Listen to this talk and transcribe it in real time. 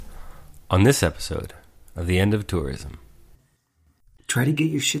On this episode of The End of Tourism. Try to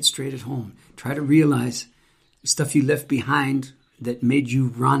get your shit straight at home. Try to realize stuff you left behind that made you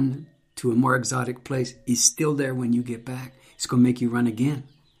run to a more exotic place is still there when you get back. It's going to make you run again.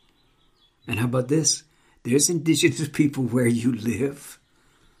 And how about this? There's indigenous people where you live,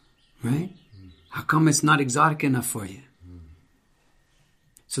 right? How come it's not exotic enough for you?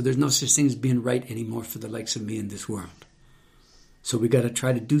 So there's no such thing as being right anymore for the likes of me in this world. So we got to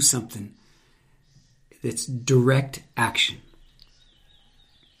try to do something that's direct action.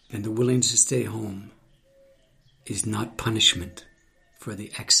 And the willingness to stay home is not punishment for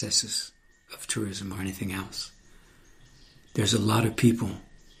the excesses of tourism or anything else. There's a lot of people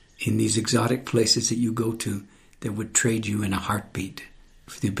in these exotic places that you go to that would trade you in a heartbeat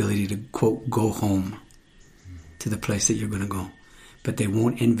for the ability to, quote, go home to the place that you're going to go. But they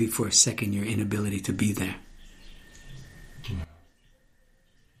won't envy for a second your inability to be there.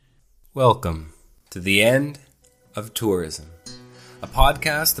 Welcome to The End of Tourism, a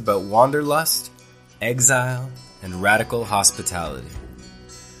podcast about wanderlust, exile, and radical hospitality.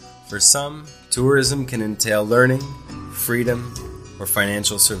 For some, tourism can entail learning, freedom, or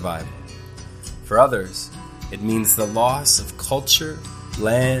financial survival. For others, it means the loss of culture,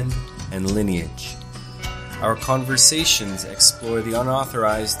 land, and lineage. Our conversations explore the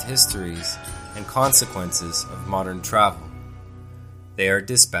unauthorized histories and consequences of modern travel. They are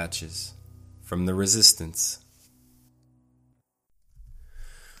dispatches from the resistance.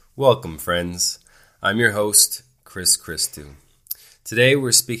 Welcome, friends. I'm your host, Chris Christou. Today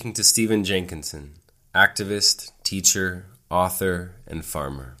we're speaking to Stephen Jenkinson, activist, teacher, author, and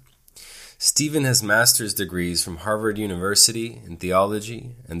farmer. Stephen has master's degrees from Harvard University in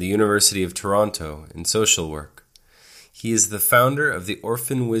theology and the University of Toronto in social work. He is the founder of the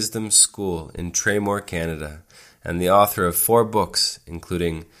Orphan Wisdom School in Tremor, Canada, and the author of 4 books,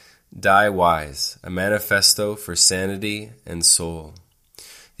 including Die Wise, a manifesto for sanity and soul,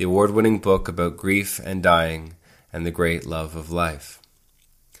 the award-winning book about grief and dying, and the great love of life.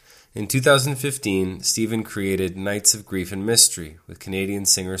 In 2015, Stephen created Nights of Grief and Mystery with Canadian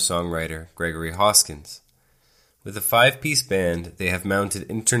singer-songwriter Gregory Hoskins. With a 5-piece band, they have mounted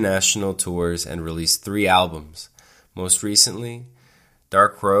international tours and released 3 albums, most recently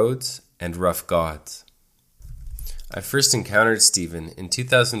Dark Roads and Rough Gods. I first encountered Stephen in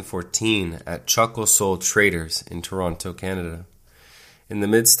 2014 at Choco Soul Traders in Toronto, Canada. In the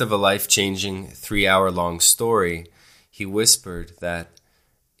midst of a life-changing 3-hour-long story, he whispered that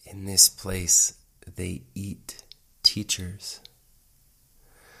in this place they eat teachers.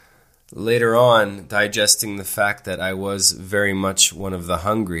 Later on, digesting the fact that I was very much one of the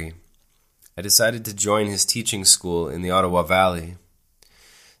hungry, I decided to join his teaching school in the Ottawa Valley.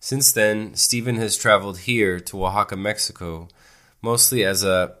 Since then, Stephen has traveled here to Oaxaca, Mexico, mostly as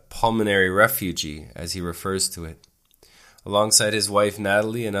a pulmonary refugee, as he refers to it. Alongside his wife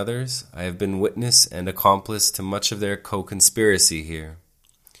Natalie and others, I have been witness and accomplice to much of their co-conspiracy here.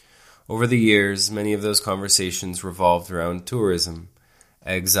 Over the years, many of those conversations revolved around tourism,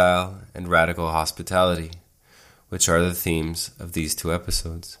 exile, and radical hospitality, which are the themes of these 2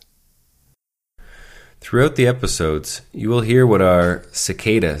 episodes. Throughout the episodes, you will hear what are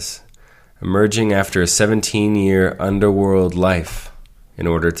cicadas, emerging after a 17-year underworld life in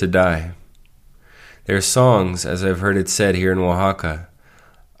order to die. Their songs, as I've heard it said here in Oaxaca,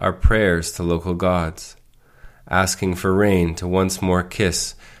 are prayers to local gods, asking for rain to once more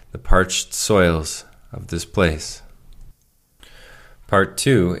kiss the parched soils of this place. Part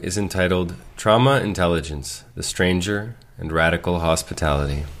 2 is entitled Trauma Intelligence, the Stranger and Radical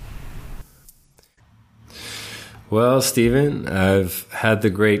Hospitality. Well, Stephen, I've had the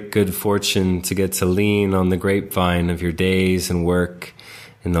great good fortune to get to lean on the grapevine of your days and work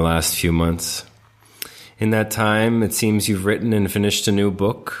in the last few months. In that time, it seems you've written and finished a new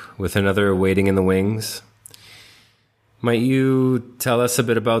book with another waiting in the wings. Might you tell us a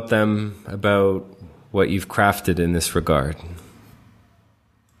bit about them, about what you've crafted in this regard?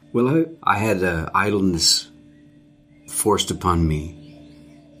 Well, I had idleness forced upon me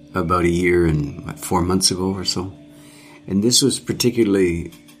about a year and 4 months ago or so. And this was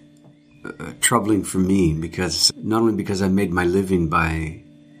particularly troubling for me because not only because I made my living by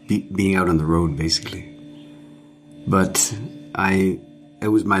being out on the road, basically, but it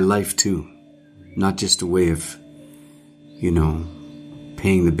was my life too, not just a way of,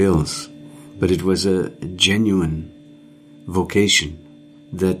 paying the bills, but it was a genuine vocation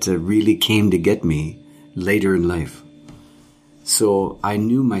that really came to get me later in life. So I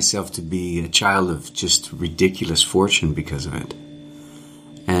knew myself to be a child of just ridiculous fortune because of it.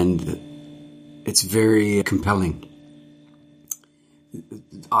 And it's very compelling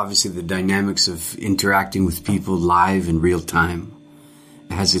obviously the dynamics of interacting with people live in real time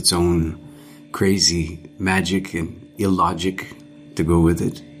has its own crazy magic and illogic to go with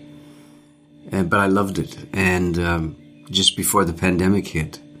it. But I loved it. And just before the pandemic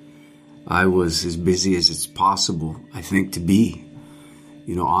hit, I was as busy as it's possible, I think, to be.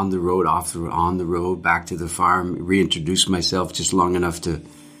 You know, on the road, on the road, back to the farm, reintroduce myself just long enough to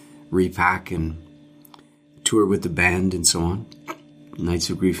repack and tour with the band and so on. Nights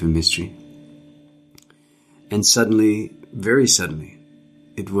of Grief and Mystery. And suddenly, very suddenly,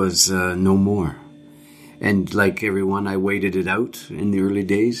 it was no more. And like everyone, I waited it out in the early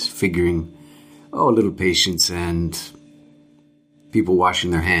days, figuring, a little patience and people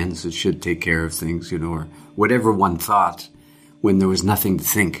washing their hands, it should take care of things, you know, or whatever one thought when there was nothing to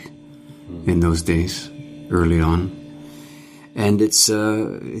think in those days, early on. And it's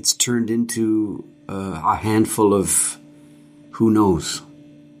turned into a handful of who knows.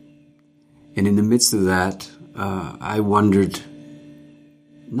 And in the midst of that, I wondered,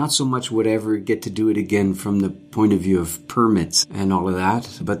 not so much would I ever get to do it again from the point of view of permits and all of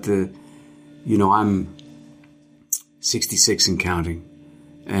that, but I'm 66 and counting,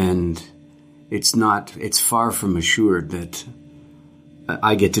 and it's far from assured that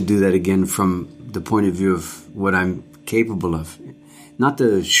I get to do that again from the point of view of what I'm capable of. Not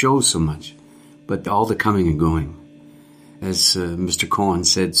the show so much, but all the coming and going. As Mr. Cohen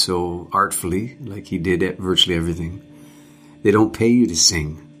said so artfully, like he did virtually everything, they don't pay you to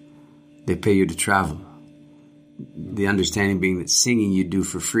sing, they pay you to travel. The understanding being that singing you do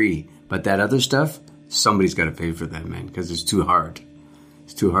for free, but that other stuff, somebody's got to pay for that, man, because it's too hard.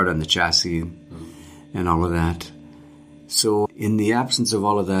 It's too hard on the chassis and all of that. So in the absence of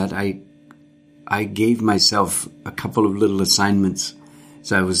all of that, I gave myself a couple of little assignments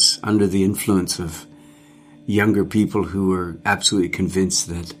as I was under the influence of younger people who were absolutely convinced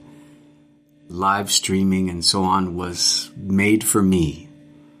that live streaming and so on was made for me.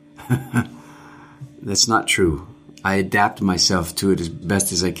 That's not true. I adapt myself to it as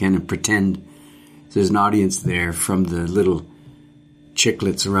best as I can and pretend there's an audience there from the little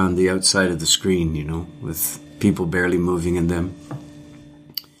chiclets around the outside of the screen, you know, with people barely moving in them.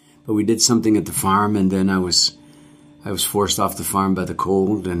 But we did something at the farm, and then I was forced off the farm by the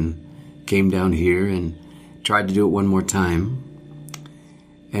cold and came down here and tried to do it one more time.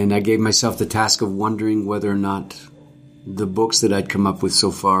 And I gave myself the task of wondering whether or not the books that I'd come up with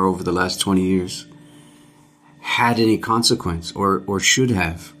so far over the last 20 years had any consequence or should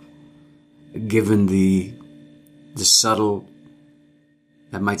have, given the subtle,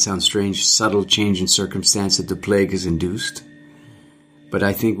 that might sound strange, subtle change in circumstance that the plague has induced. But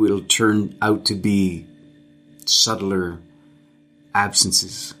I think it'll turn out to be subtler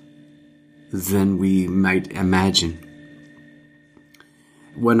absences than we might imagine.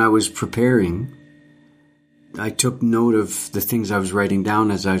 When I was preparing, I took note of the things I was writing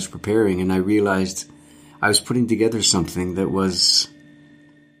down as I was preparing, and I realized I was putting together something that was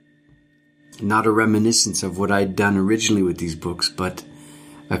not a reminiscence of what I'd done originally with these books, but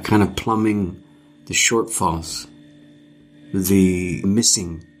a kind of plumbing the shortfalls, the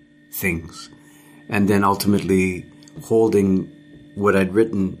missing things, and then ultimately holding what I'd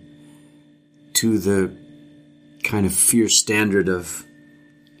written to the kind of fierce standard of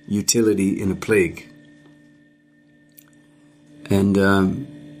utility in a plague. And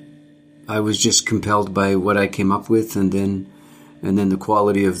I was just compelled by what I came up with, and then the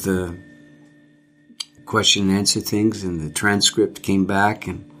quality of the question and answer things, and the transcript came back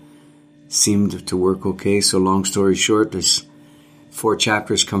and seemed to work okay. So long story short, there's 4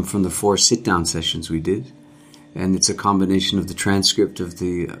 chapters come from the 4 sit-down sessions we did. And it's a combination of the transcript of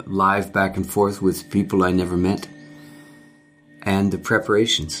the live back and forth with people I never met and the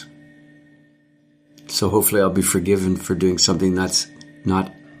preparations. So hopefully I'll be forgiven for doing something that's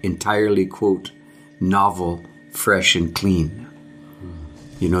not entirely, quote, novel, fresh and clean.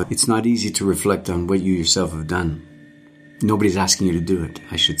 You know, it's not easy to reflect on what you yourself have done. Nobody's asking you to do it,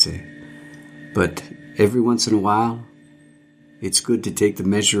 I should say. But every once in a while, it's good to take the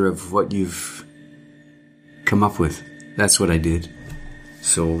measure of what you've come up with. That's what I did.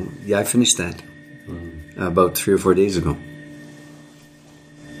 So, yeah, I finished that about 3 or 4 days ago.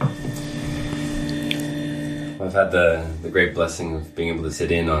 I've had the great blessing of being able to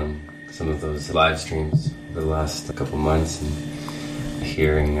sit in on some of those live streams over the last couple of months and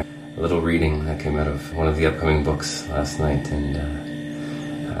hearing a little reading that came out of one of the upcoming books last night, and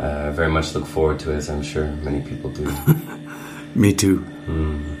I very much look forward to it, as I'm sure many people do. Me too.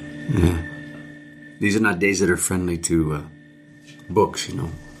 Yeah. These are not days that are friendly to books, you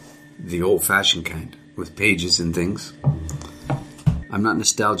know, the old-fashioned kind, with pages and things. I'm not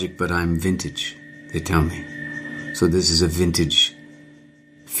nostalgic, but I'm vintage, they tell me. So this is a vintage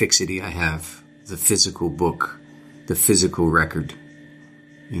fixity I have. The physical book, the physical record.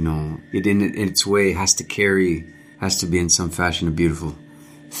 It in its way has to be in some fashion a beautiful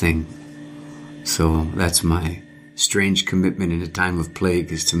thing. So that's my strange commitment in a time of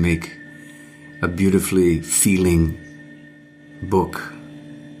plague, is to make a beautifully feeling book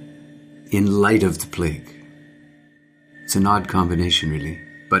in light of the plague. It's an odd combination, really,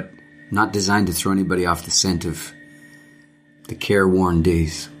 but not designed to throw anybody off the scent of the careworn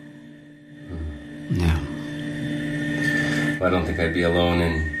days. Yeah. Well, I don't think I'd be alone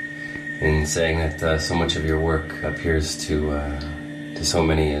in saying that so much of your work appears to so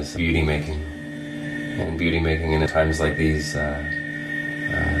many as beauty making. And beauty making in times like these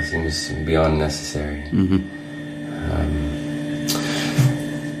seems beyond necessary.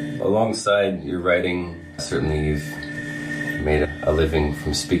 Alongside your writing, certainly you've made a living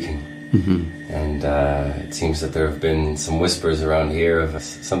from speaking. And it seems that there have been some whispers around here of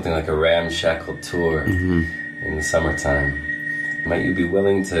something like a ramshackle tour in the summertime. Might you be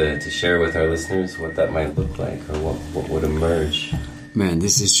willing to share with our listeners what that might look like, or what would emerge? Man,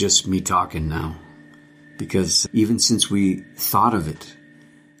 this is just me talking now. Because even since we thought of it,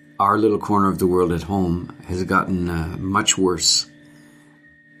 our little corner of the world at home has gotten much worse.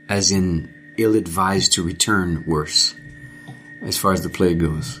 As in, ill-advised to return worse, as far as the plague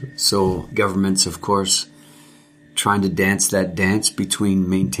goes. So governments, of course, trying to dance that dance between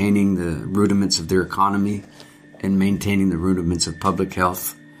maintaining the rudiments of their economy and maintaining the rudiments of public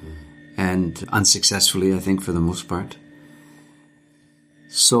health, and unsuccessfully, I think, for the most part.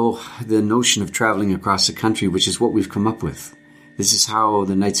 So the notion of traveling across the country, which is what we've come up with. This is how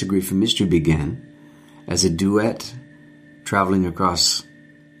the Nights of Grief and Mystery began, as a duet, traveling across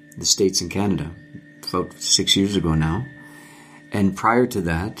the States and Canada, about 6 years ago now. And prior to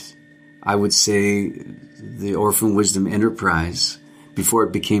that, I would say the Orphan Wisdom Enterprise, before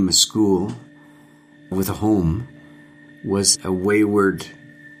it became a school with a home, was a wayward,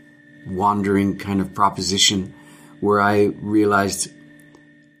 wandering kind of proposition where I realized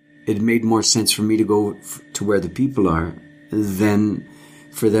it made more sense for me to go to where the people are than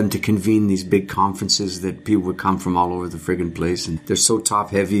for them to convene these big conferences that people would come from all over the friggin' place. And they're so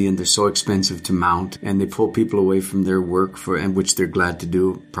top heavy and they're so expensive to mount, and they pull people away from their work, and which they're glad to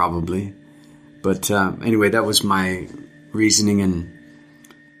do, probably. But anyway, that was my reasoning,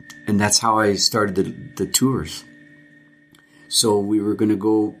 and that's how I started the tours. So we were going to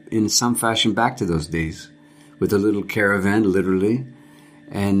go in some fashion back to those days with a little caravan, literally,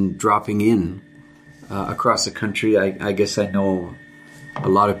 and dropping in across the country. I guess I know a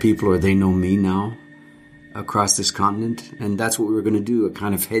lot of people, or they know me now, across this continent. And that's what we were going to do, a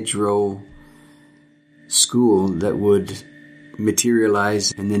kind of hedgerow school that would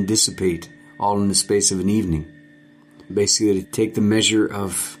materialize and then dissipate all in the space of an evening. Basically, to take the measure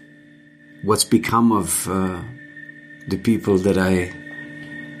of what's become of the people that I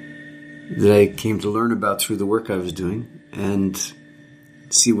came to learn about through the work I was doing, and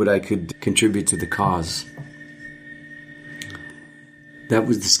see what I could contribute to the cause. That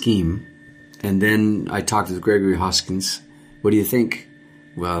was the scheme. And then I talked with Gregory Hoskins. What do you think?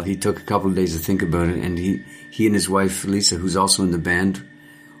 Well, he took a couple of days to think about it, and he and his wife, Lisa, who's also in the band,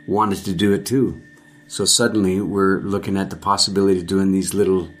 wanted to do it too. So suddenly we're looking at the possibility of doing these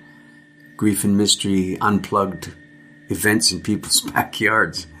little grief and mystery unplugged events in people's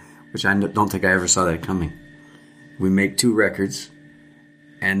backyards, which I don't think I ever saw that coming. We make 2 records,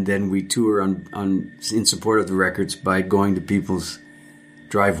 and then we tour in support of the records by going to people's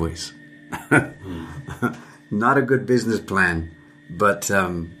driveways. Not a good business plan, but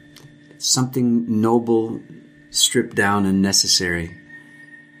something noble, stripped down, and necessary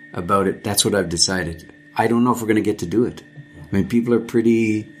about it. That's what I've decided. I don't know if we're going to get to do it. I mean, people are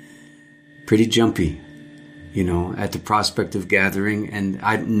pretty jumpy, at the prospect of gathering, and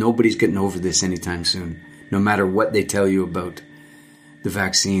nobody's getting over this anytime soon, no matter what they tell you about the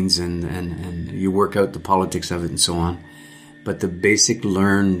vaccines and you work out the politics of it and so on. But the basic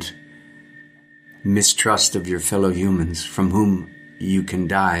learned mistrust of your fellow humans, from whom you can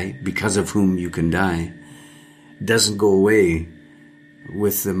die, because of whom you can die, doesn't go away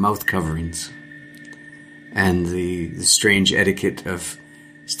with the mouth coverings and the strange etiquette of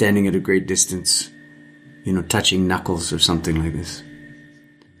standing at a great distance, touching knuckles or something like this.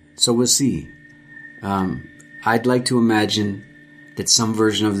 So we'll see. I'd like to imagine that some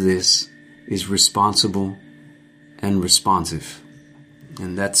version of this is responsible and responsive.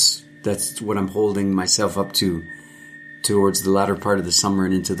 And that's what I'm holding myself up to towards the latter part of the summer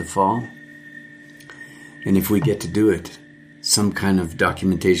and into the fall. And if we get to do it, some kind of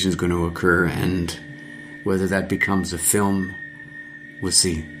documentation is going to occur, and whether that becomes a film, we'll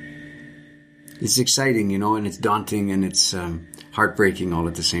see. It's exciting, and it's daunting, and it's heartbreaking all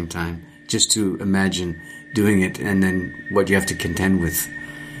at the same time, just to imagine doing it and then what you have to contend with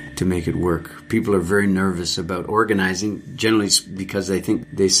to make it work. People are very nervous about organizing, generally because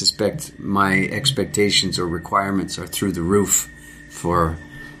they suspect my expectations or requirements are through the roof for,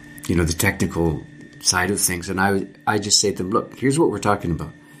 the technical side of things. And I just say to them, look, here's what we're talking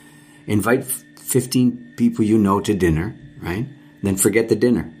about. Invite 15 people to dinner, right? Then forget the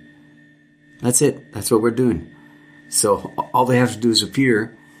dinner. That's it. That's what we're doing. So all they have to do is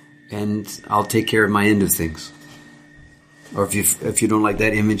appear, and I'll take care of my end of things. Or if you don't like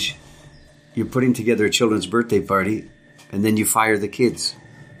that image, you're putting together a children's birthday party, and then you fire the kids.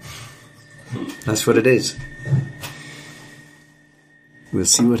 That's what it is. We'll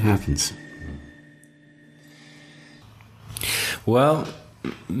see what happens. Well,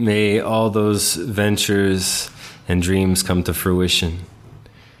 may all those ventures and dreams come to fruition,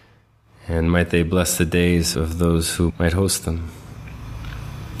 and might they bless the days of those who might host them.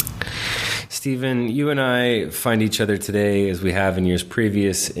 Stephen, you and I find each other today, as we have in years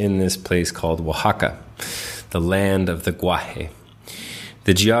previous, in this place called Oaxaca, the land of the guaje.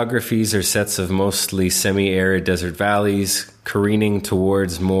 The geographies are sets of mostly semi-arid desert valleys, careening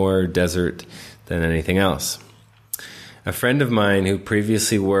towards more desert than anything else. A friend of mine who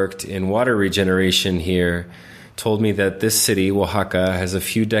previously worked in water regeneration here told me that this city, Oaxaca, has a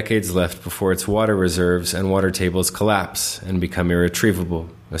few decades left before its water reserves and water tables collapse and become irretrievable,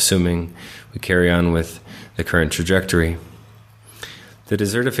 assuming we carry on with the current trajectory. The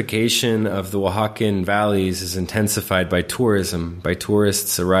desertification of the Oaxacan valleys is intensified by tourism, by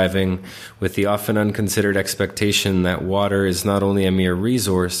tourists arriving with the often unconsidered expectation that water is not only a mere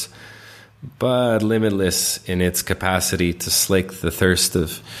resource, but limitless in its capacity to slake the thirst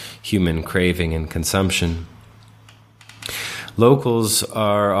of human craving and consumption. Locals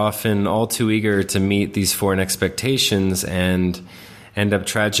are often all too eager to meet these foreign expectations and end up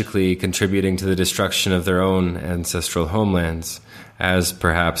tragically contributing to the destruction of their own ancestral homelands, as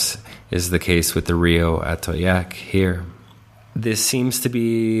perhaps is the case with the Rio Atoyac here. This seems to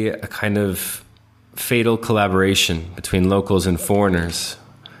be a kind of fatal collaboration between locals and foreigners,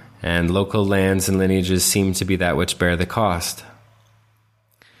 and local lands and lineages seem to be that which bear the cost.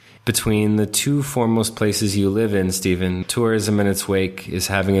 Between the two foremost places you live in, Stephen, tourism in its wake is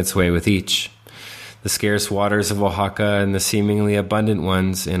having its way with each. The scarce waters of Oaxaca and the seemingly abundant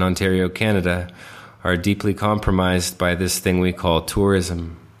ones in Ontario, Canada, are deeply compromised by this thing we call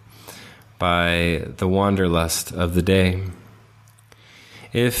tourism, by the wanderlust of the day.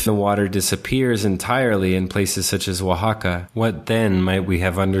 If the water disappears entirely in places such as Oaxaca, what then might we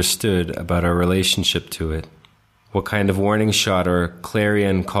have understood about our relationship to it? What kind of warning shot or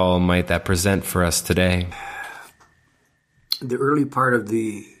clarion call might that present for us today? The early part of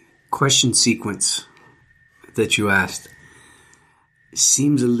the question sequence that you asked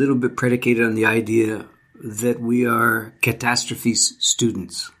seems a little bit predicated on the idea that we are catastrophe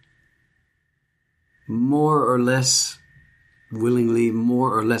students. More or less willingly,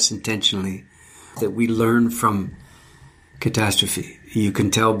 more or less intentionally, that we learn from catastrophe. You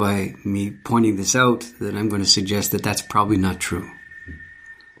can tell by me pointing this out that I'm going to suggest that that's probably not true.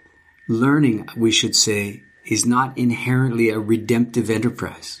 Learning, we should say, is not inherently a redemptive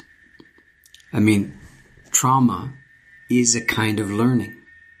enterprise. I mean, trauma is a kind of learning,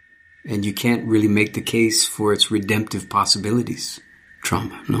 and you can't really make the case for its redemptive possibilities.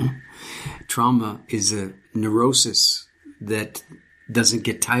 Trauma, no? Trauma is a neurosis that doesn't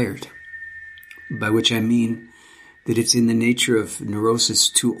get tired, by which I mean that it's in the nature of neurosis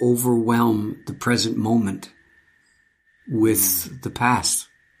to overwhelm the present moment with the past,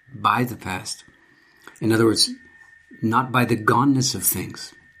 by the past. In other words, not by the goneness of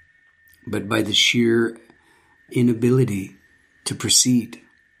things, but by the sheer inability to proceed.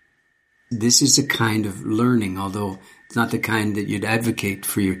 This is a kind of learning, although it's not the kind that you'd advocate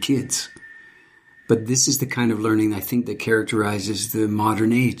for your kids. But this is the kind of learning I think that characterizes the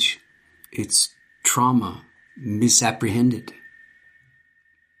modern age. It's trauma misapprehended.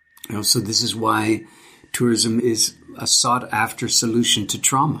 So this is why tourism is a sought-after solution to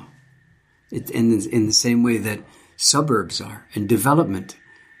trauma. In the same way that suburbs are, and development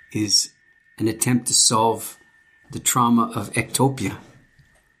is an attempt to solve the trauma of ectopia.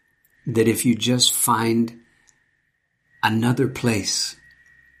 That if you just find another place,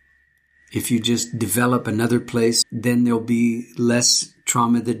 if you just develop another place, then there'll be less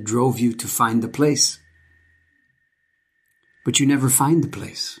trauma that drove you to find the place. But you never find the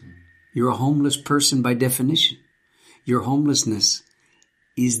place. You're a homeless person by definition. Your homelessness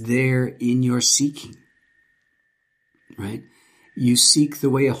is there in your seeking, right? You seek the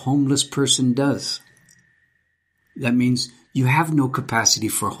way a homeless person does. That means you have no capacity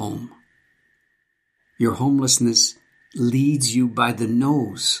for home. Your homelessness leads you by the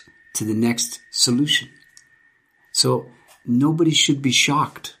nose to the next solution. So nobody should be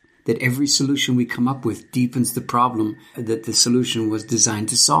shocked that every solution we come up with deepens the problem that the solution was designed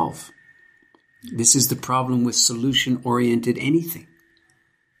to solve. This is the problem with solution-oriented anything,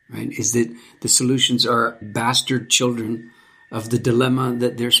 right? Is that the solutions are bastard children of the dilemma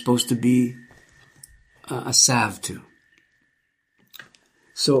that they're supposed to be a salve to.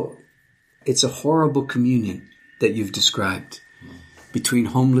 So it's a horrible communion that you've described between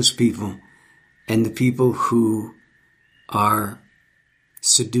homeless people and the people who are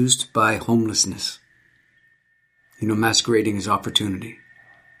seduced by homelessness, masquerading as opportunity.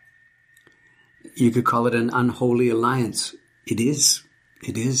 You could call it an unholy alliance. It is.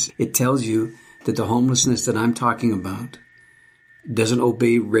 It is. It tells you that the homelessness that I'm talking about doesn't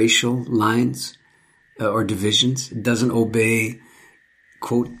obey racial lines or divisions. It doesn't obey,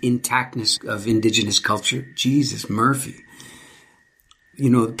 quote, intactness of indigenous culture. Jesus, Murphy.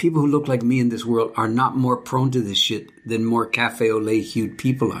 The people who look like me in this world are not more prone to this shit than more cafe au lait hued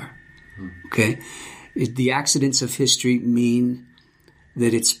people are. Okay? The accidents of history mean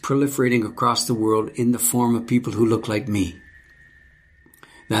that it's proliferating across the world in the form of people who look like me.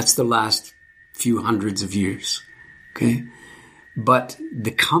 That's the last few hundreds of years. Okay? But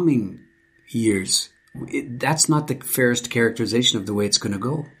the coming years, that's not the fairest characterization of the way it's going to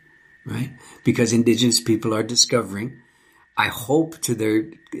go. Right? Because indigenous people are discovering, I hope to their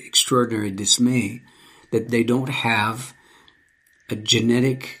extraordinary dismay, that they don't have a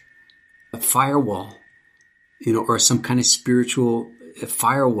genetic firewall, or some kind of spiritual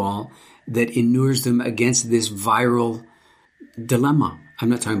firewall that inures them against this viral dilemma. I'm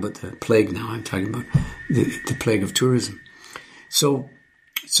not talking about the plague now. I'm talking about the plague of tourism. So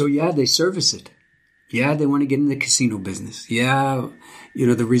yeah, they service it. Yeah, they want to get in the casino business. Yeah,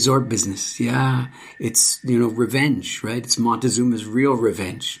 the resort business. Yeah, it's, revenge, right? It's Montezuma's real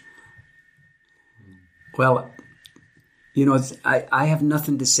revenge. Well, I have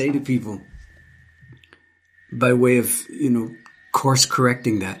nothing to say to people by way of, course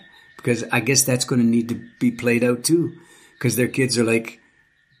correcting that, because I guess that's going to need to be played out too, because their kids are like,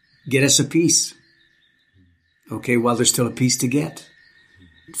 get us a piece. Okay, well, there's still a piece to get.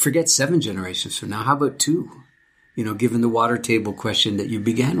 Forget 7 generations from now. How about 2? Given the water table question that you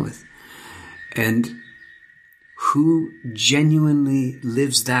began with. And who genuinely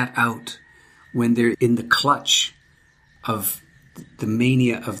lives that out when they're in the clutch of the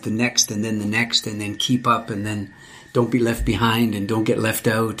mania of the next and then keep up and then don't be left behind and don't get left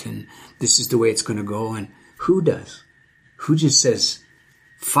out and this is the way it's going to go. And who does? Who just says,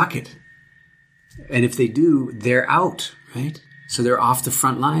 fuck it? And if they do, they're out, right? So they're off the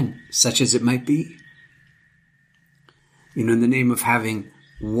front line, such as it might be. In the name of having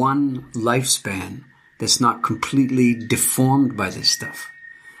one lifespan that's not completely deformed by this stuff.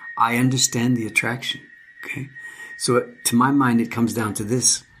 I understand the attraction, okay? So to my mind, it comes down to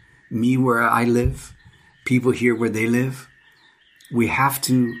this. Me where I live, people here where they live. We have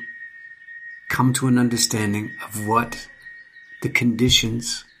to come to an understanding of what the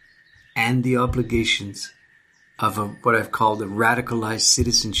conditions and the obligations of what I've called a radicalized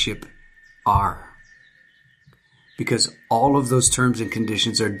citizenship are. Because all of those terms and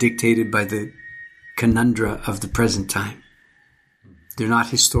conditions are dictated by the conundra of the present time. They're not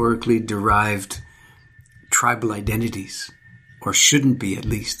historically derived tribal identities, or shouldn't be at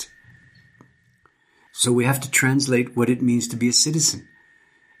least. So we have to translate what it means to be a citizen.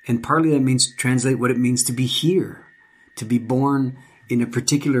 And partly that means translate what it means to be here, to be born in a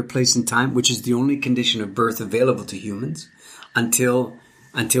particular place and time, which is the only condition of birth available to humans, until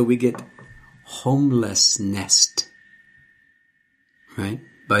we get homelessness, right?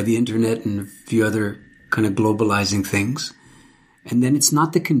 By the internet and a few other kind of globalizing things. And then it's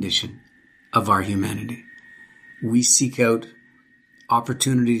not the condition of our humanity. We seek out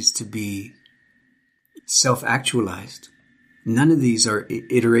opportunities to be self-actualized. None of these are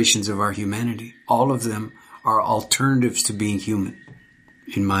iterations of our humanity. All of them are alternatives to being human,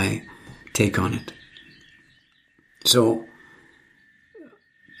 in my take on it. So,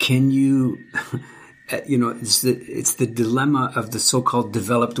 can you, it's the dilemma of the so-called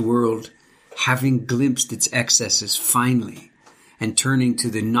developed world having glimpsed its excesses finally and turning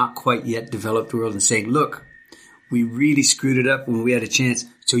to the not quite yet developed world and saying, look, we really screwed it up when we had a chance,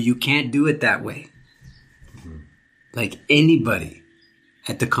 so you can't do it that way. Mm-hmm. Like anybody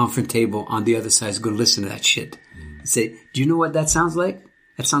at the conference table on the other side is going to listen to that shit. Mm-hmm. Say, do you know what that sounds like?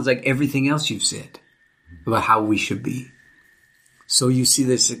 That sounds like everything else you've said about how we should be. So you see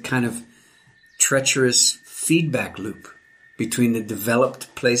this kind of treacherous feedback loop between the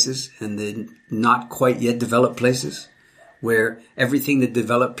developed places and the not quite yet developed places, where everything that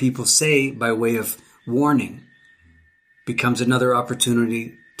developed people say by way of warning becomes another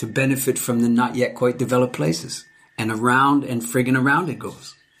opportunity to benefit from the not yet quite developed places. And around and friggin' around it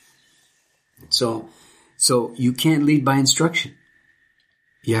goes. So you can't lead by instruction.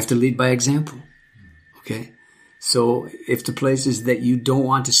 You have to lead by example. Okay? So if the places that you don't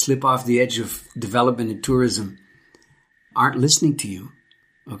want to slip off the edge of development and tourism aren't listening to you,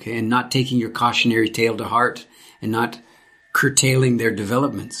 okay, and not taking your cautionary tale to heart and not curtailing their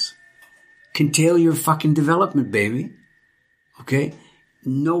developments, curtail your fucking development, baby. Okay?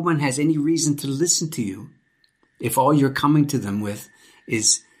 No one has any reason to listen to you if all you're coming to them with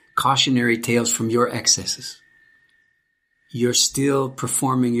is cautionary tales from your excesses. You're still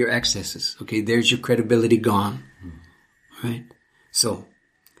performing your excesses. Okay, there's your credibility gone. Right? So,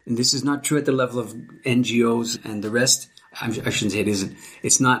 and this is not true at the level of NGOs and the rest. I shouldn't say it isn't.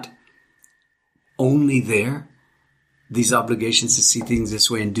 It's not only there, these obligations to see things this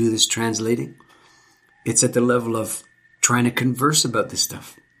way and do this translating. It's at the level of trying to converse about this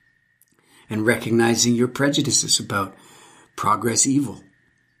stuff and recognizing your prejudices about progress evil.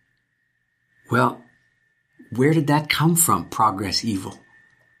 Well, where did that come from, progress evil?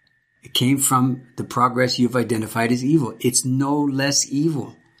 It came from the progress you've identified as evil. It's no less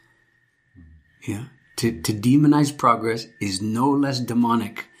evil. Yeah. To demonize progress is no less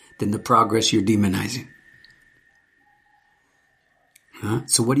demonic than the progress you're demonizing. Huh?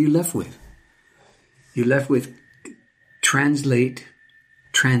 So what are you left with? You're left with translate.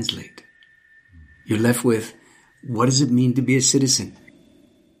 You're left with, what does it mean to be a citizen?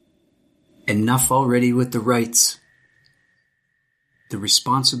 Enough already with the rights. The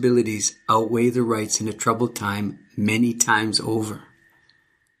responsibilities outweigh the rights in a troubled time many times over.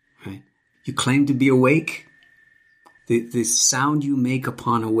 Right? You claim to be awake. The sound you make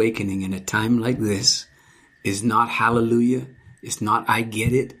upon awakening in a time like this is not hallelujah. It's not I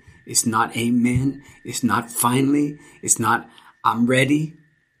get it. It's not amen. It's not finally. It's not I'm ready.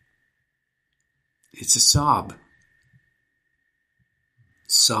 It's a sob.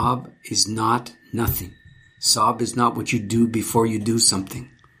 Sob is not nothing. Sob is not what you do before you do something.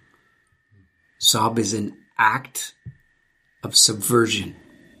 Sob is an act of subversion.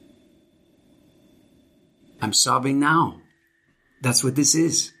 I'm sobbing now. That's what this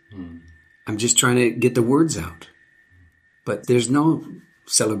is. I'm just trying to get the words out. But there's no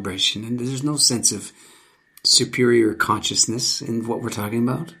celebration and there's no sense of superior consciousness in what we're talking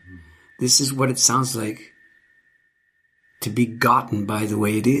about. This is what it sounds like to be gotten by the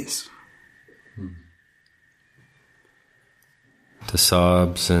way it is. The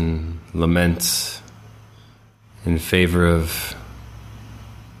sobs and laments in favor of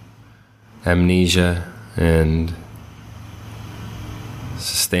amnesia and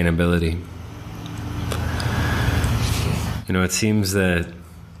sustainability. You know, it seems that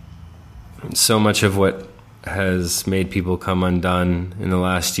so much of what has made people come undone in the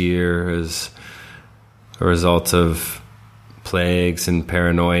last year is a result of plagues and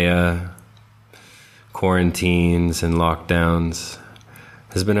paranoia, quarantines and lockdowns.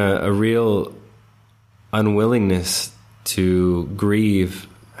 Has been a real unwillingness to grieve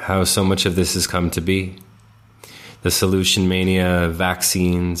how so much of this has come to be. The solution mania of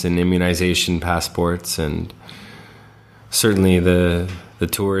vaccines and immunization passports, and certainly the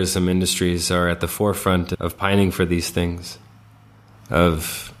tourism industries are at the forefront of pining for these things,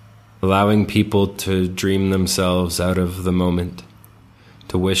 of allowing people to dream themselves out of the moment,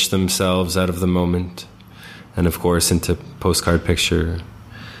 to wish themselves out of the moment, and of course into postcard picture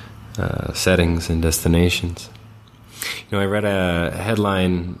settings and destinations. You know, I read a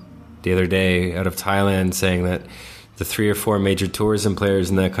headline the other day out of Thailand saying that the 3 or 4 major tourism players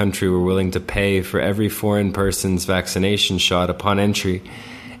in that country were willing to pay for every foreign person's vaccination shot upon entry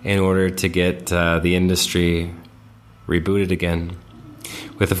in order to get the industry rebooted again,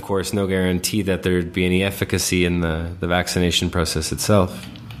 with, of course, no guarantee that there'd be any efficacy in the vaccination process itself.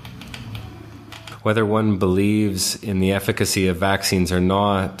 Whether one believes in the efficacy of vaccines or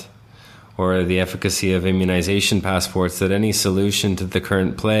not, or the efficacy of immunization passports, that any solution to the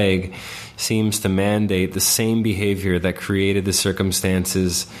current plague seems to mandate the same behavior that created the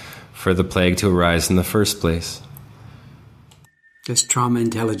circumstances for the plague to arise in the first place. That's trauma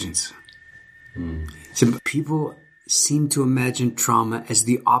intelligence. So people seem to imagine trauma as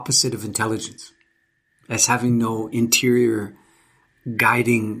the opposite of intelligence, as having no interior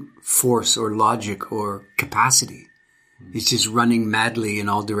guiding force or logic or capacity. It's just running madly in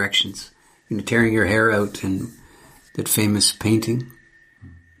all directions. Tearing your hair out, and that famous painting,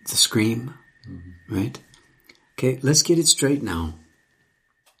 The Scream, right? Okay, let's get it straight now.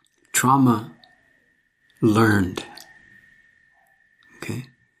 Trauma learned. Okay?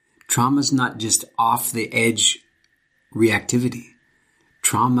 Trauma's not just off the edge reactivity.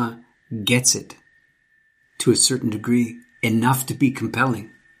 Trauma gets it to a certain degree, enough to be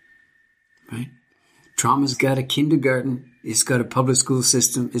compelling. Right? Trauma's got a kindergarten, it's got a public school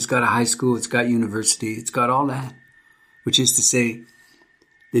system, it's got a high school, it's got university, it's got all that. Which is to say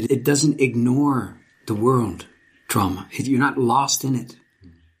that it doesn't ignore the world, trauma. You're not lost in it.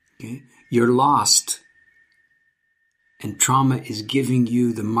 Okay? You're lost. And trauma is giving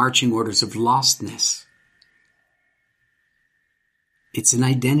you the marching orders of lostness. It's an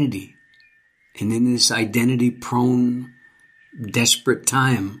identity. And in this identity-prone, desperate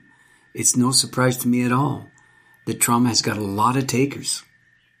time, it's no surprise to me at all that trauma has got a lot of takers.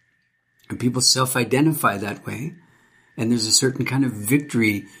 And people self-identify that way. And there's a certain kind of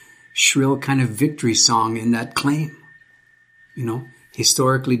victory, shrill kind of victory song in that claim.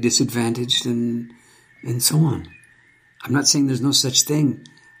 Historically disadvantaged and so on. I'm not saying there's no such thing.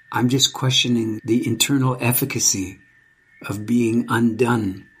 I'm just questioning the internal efficacy of being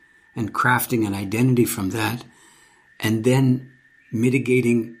undone and crafting an identity from that, and then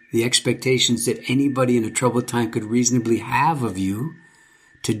mitigating the expectations that anybody in a troubled time could reasonably have of you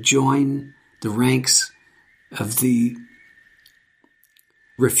to join the ranks of the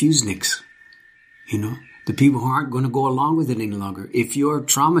refuseniks, the people who aren't going to go along with it any longer. If you're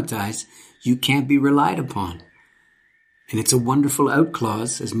traumatized, you can't be relied upon. And it's a wonderful out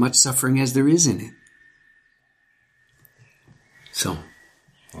clause, as much suffering as there is in it. So,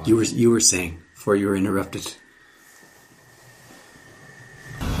 wow. You were saying before you were interrupted.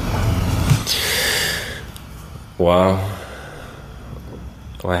 Wow.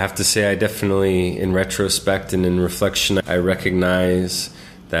 Well, I have to say, I definitely, in retrospect and in reflection, I recognize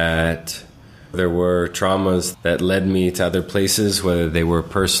that there were traumas that led me to other places, whether they were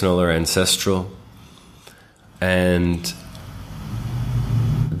personal or ancestral. And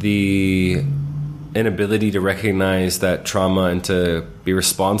the inability to recognize that trauma and to be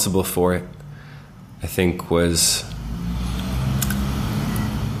responsible for it, I think, was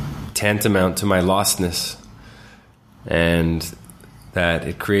tantamount to my lostness. And that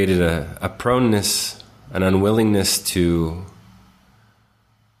it created a proneness, an unwillingness to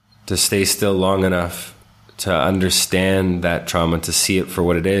stay still long enough to understand that trauma, to see it for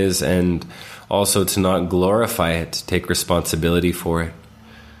what it is, and also to not glorify it, to take responsibility for it.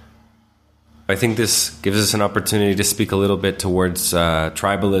 I think this gives us an opportunity to speak a little bit towards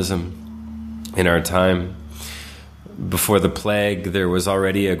tribalism in our time. Before the plague, there was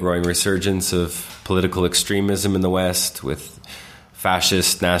already a growing resurgence of political extremism in the West, with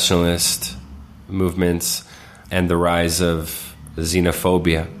fascist, nationalist movements, and the rise of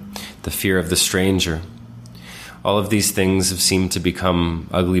xenophobia, the fear of the stranger. All of these things have seemed to become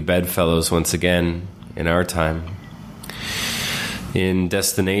ugly bedfellows once again in our time. In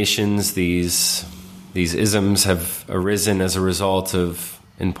destinations, these isms have arisen as a result of,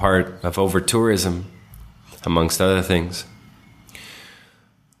 in part, of over-tourism, amongst other things.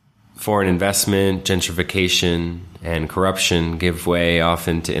 Foreign investment, gentrification, and corruption give way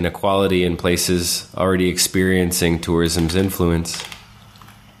often to inequality in places already experiencing tourism's influence.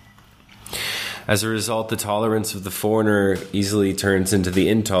 As a result, the tolerance of the foreigner easily turns into the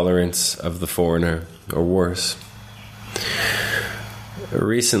intolerance of the foreigner, or worse.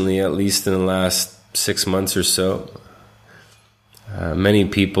 Recently, at least in the last 6 months or so, many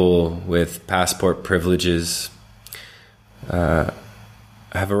people with passport privileges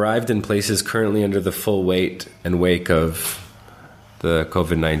have arrived in places currently under the full weight and wake of the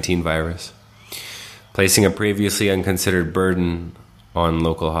COVID-19 virus, placing a previously unconsidered burden on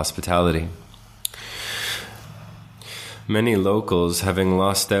local hospitality. Many locals, having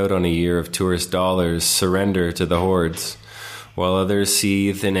lost out on a year of tourist dollars, surrender to the hordes, while others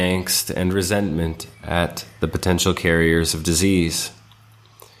seethe in angst and resentment at the potential carriers of disease,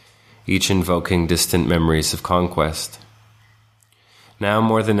 each invoking distant memories of conquest. Now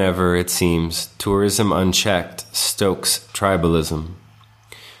more than ever, it seems, tourism unchecked stokes tribalism.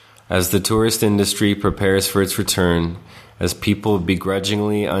 As the tourist industry prepares for its return, as people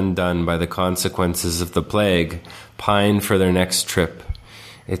begrudgingly undone by the consequences of the plague pine for their next trip,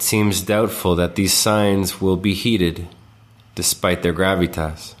 it seems doubtful that these signs will be heeded, despite their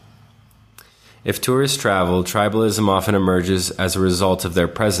gravitas. If tourists travel, tribalism often emerges as a result of their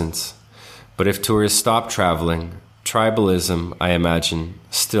presence. But if tourists stop traveling, tribalism, I imagine,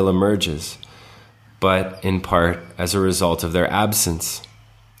 still emerges, but in part as a result of their absence,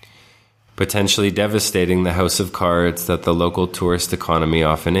 potentially devastating the house of cards that the local tourist economy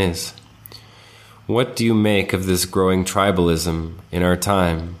often is. What do you make of this growing tribalism in our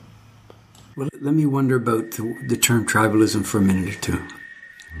time? Well, let me wonder about the term tribalism for a minute or two.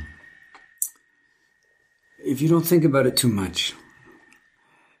 If you don't think about it too much,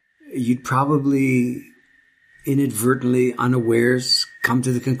 you'd probably inadvertently, unawares, come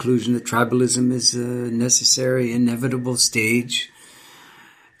to the conclusion that tribalism is a necessary, inevitable stage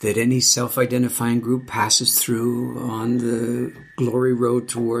that any self-identifying group passes through on the glory road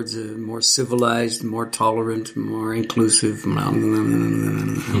towards a more civilized, more tolerant, more inclusive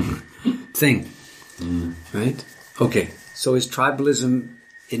thing. Right? Okay. So is tribalism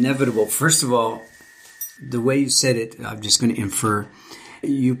inevitable? First of all, the way you said it, I'm just going to infer,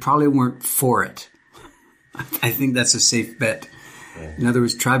 you probably weren't for it. I think that's a safe bet. Right. In other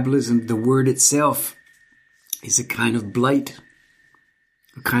words, tribalism, the word itself, is a kind of blight,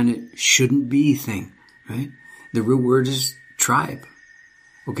 a kind of shouldn't be thing, right? The real word is tribe.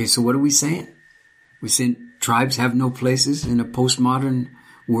 Okay, so what are we saying? We're saying tribes have no places in a postmodern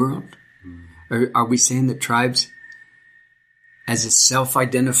world? Or are we saying that tribes, as a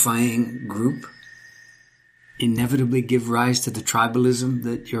self-identifying group, inevitably give rise to the tribalism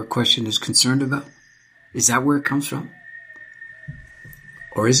that your question is concerned about? Is that where it comes from?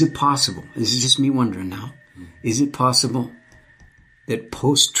 Or is it possible, this is just me wondering now, is it possible that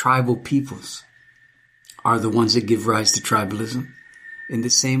post-tribal peoples are the ones that give rise to tribalism in the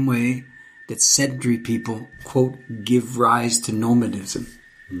same way that sedentary people, quote, give rise to nomadism?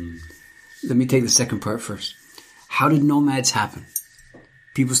 Let me take the second part first. How did nomads happen?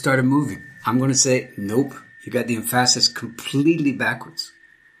 People started moving. I'm going to say, nope, you got the emphasis completely backwards.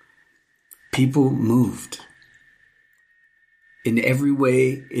 People moved. In every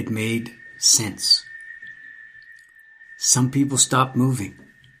way, it made sense. Some people stopped moving.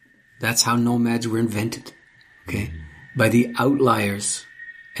 That's how nomads were invented. Okay? By the outliers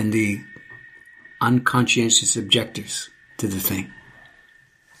and the unconscientious objectors to the thing.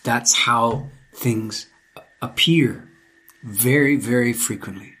 That's how things appear very, very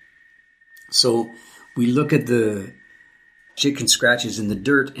frequently. So we look at the chicken scratches in the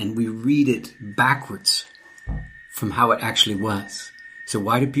dirt and we read it backwards from how it actually was. So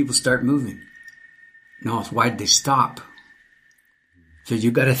why did people start moving? No, it's why did they stop? So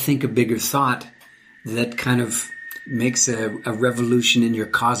you got to think a bigger thought that kind of makes a revolution in your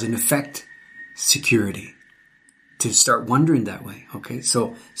cause and effect security to start wondering that way. Okay,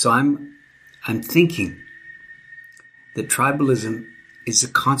 so I'm thinking that tribalism is a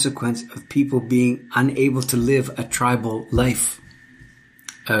consequence of people being unable to live a tribal life,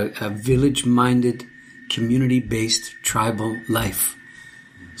 a village-minded, community-based tribal life.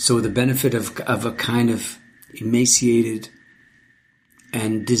 So the benefit of a kind of emaciated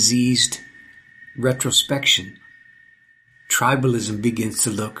and diseased retrospection, tribalism begins to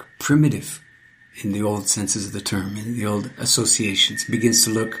look primitive in the old senses of the term, in the old associations. It begins to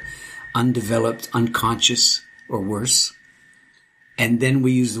look undeveloped, unconscious, or worse. And then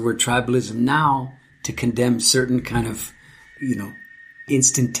we use the word tribalism now to condemn certain kind of,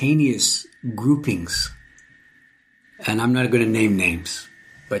 instantaneous groupings. And I'm not going to name names,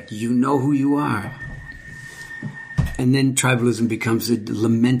 but you know who you are. And then tribalism becomes a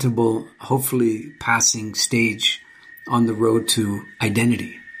lamentable, hopefully passing stage on the road to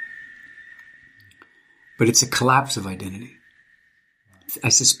identity. But it's a collapse of identity. I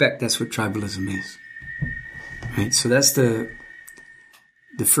suspect that's what tribalism is. Right? So that's the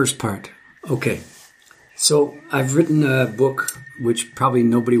first part. Okay. So I've written a book which probably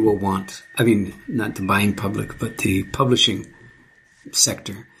nobody will want. I mean, not the buying public, but the publishing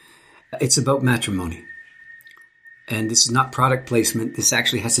sector. It's about matrimony. And this is not product placement. This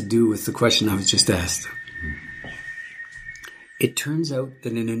actually has to do with the question I was just asked. It turns out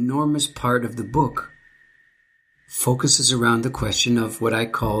that an enormous part of the book focuses around the question of what I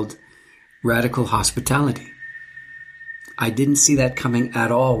called radical hospitality. I didn't see that coming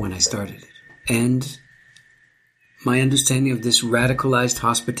at all when I started it. And my understanding of this radicalized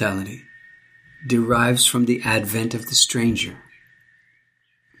hospitality derives from the advent of the stranger.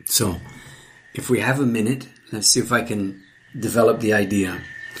 So, if we have a minute, let's see if I can develop the idea.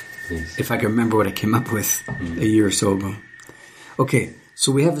 Please. If I can remember what I came up with a year or so ago. Okay,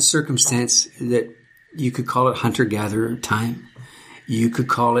 so we have a circumstance that you could call it hunter-gatherer time. You could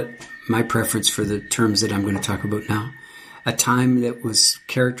call it, my preference for the terms that I'm going to talk about now, a time that was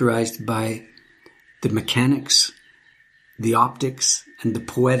characterized by the mechanics, the optics, and the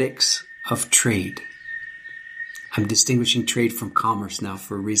poetics of trade. I'm distinguishing trade from commerce now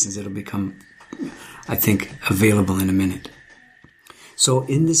for reasons that will become I think, available in a minute. So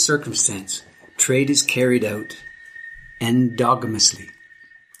in this circumstance, trade is carried out endogamously,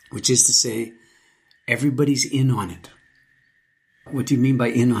 which is to say, everybody's in on it. What do you mean by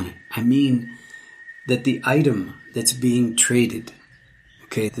in on it? I mean that the item that's being traded,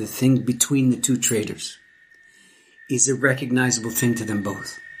 okay, the thing between the two traders, is a recognizable thing to them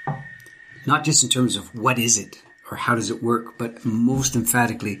both. Not just in terms of what is it or how does it work, but most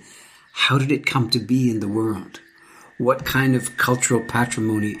emphatically, how did it come to be in the world? What kind of cultural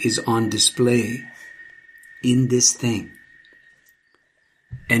patrimony is on display in this thing?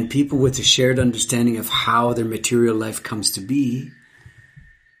 And people with a shared understanding of how their material life comes to be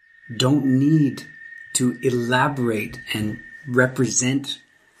don't need to elaborate and represent,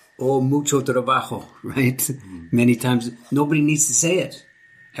 mucho trabajo, right? Mm-hmm. Many times, nobody needs to say it.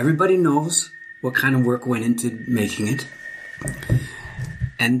 Everybody knows what kind of work went into making it.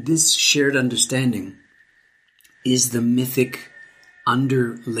 And this shared understanding is the mythic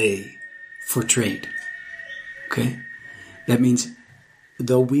underlay for trade. Okay? That means,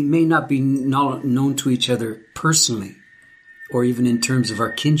 though we may not be known to each other personally, or even in terms of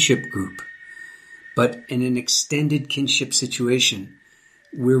our kinship group, but in an extended kinship situation,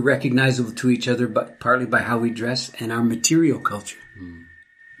 we're recognizable to each other, but partly by how we dress and our material culture,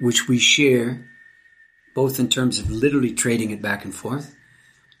 which we share, both in terms of literally trading it back and forth,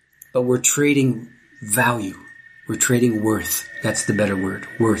 but we're trading value. We're trading worth. That's the better word,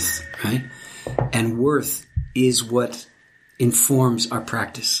 worth, right? And worth is what informs our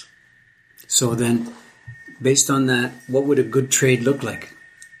practice. So then, based on that, what would a good trade look like?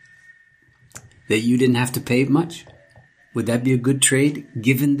 That you didn't have to pay much? Would that be a good trade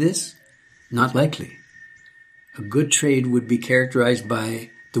given this? Not likely. A good trade would be characterized by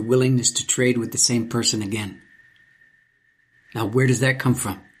the willingness to trade with the same person again. Now, where does that come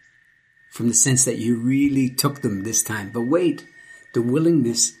from? From the sense that you really took them this time. But wait, the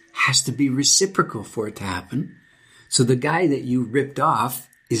willingness has to be reciprocal for it to happen. So the guy that you ripped off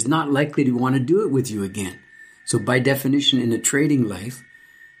is not likely to want to do it with you again. So by definition, in a trading life,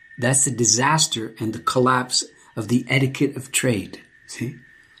 that's the disaster and the collapse of the etiquette of trade. See?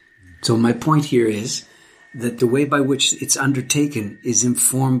 So my point here is that the way by which it's undertaken is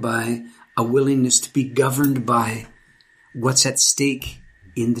informed by a willingness to be governed by what's at stake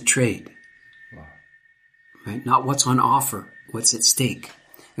in the trade. Right? Not what's on offer, what's at stake.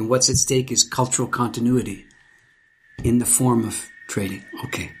 And what's at stake is cultural continuity in the form of trading.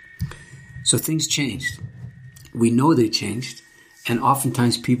 Okay. So things changed. We know they changed. And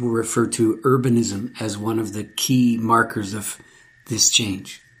oftentimes people refer to urbanism as one of the key markers of this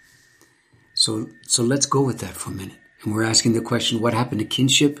change. So let's go with that for a minute. And we're asking the question, what happened to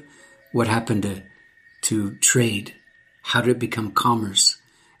kinship? What happened to trade? How did it become commerce?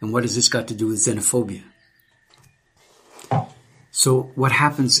 And what has this got to do with xenophobia? So what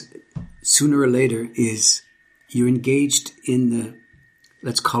happens sooner or later is you're engaged in the,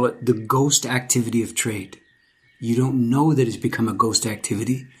 let's call it the ghost activity of trade. You don't know that it's become a ghost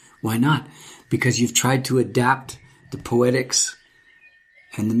activity. Why not? Because you've tried to adapt the poetics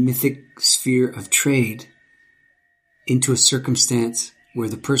and the mythic sphere of trade into a circumstance where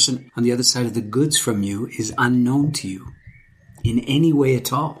the person on the other side of the goods from you is unknown to you in any way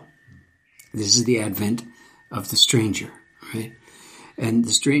at all. This is the advent of the stranger, right? And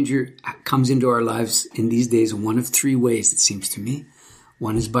the stranger comes into our lives in these days in one of three ways, it seems to me.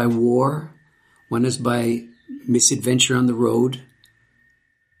 One is by war, one is by misadventure on the road,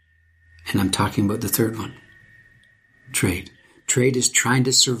 and I'm talking about the third one, trade. Trade is trying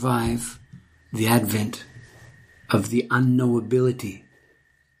to survive the advent of the unknowability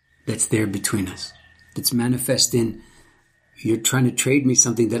that's there between us. That's manifest in, you're trying to trade me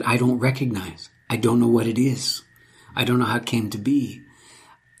something that I don't recognize. I don't know what it is. I don't know how it came to be.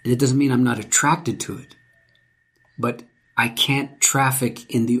 And it doesn't mean I'm not attracted to it. But I can't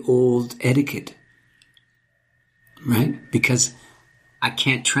traffic in the old etiquette. Right? Because I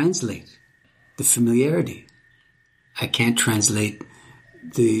can't translate the familiarity. I can't translate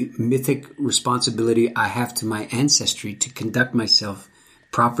the mythic responsibility I have to my ancestry to conduct myself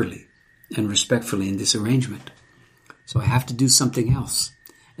properly and respectfully in this arrangement. So I have to do something else.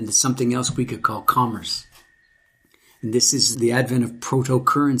 And the something else we could call commerce. And this is the advent of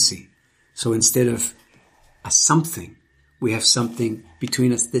proto-currency. So instead of a something, we have something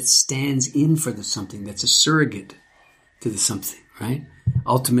between us that stands in for the something, that's a surrogate to the something, right?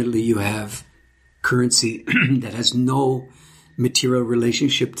 Ultimately, you have currency that has no material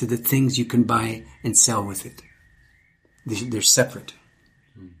relationship to the things you can buy and sell with it. They're separate.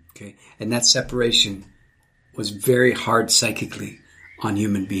 Okay? And that separation was very hard psychically on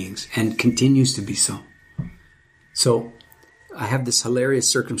human beings and continues to be so. So I have this hilarious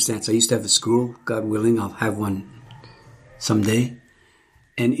circumstance. I used to have a school. God willing, I'll have one someday.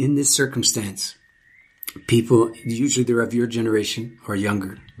 And in this circumstance, people, usually they're of your generation or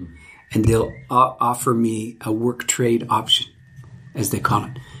younger, and they'll offer me a work trade option, as they call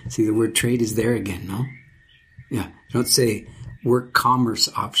it. See, the word trade is there again, no? Yeah. Don't say work commerce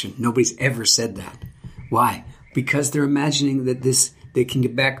option. Nobody's ever said that. Why? Because they're imagining that they can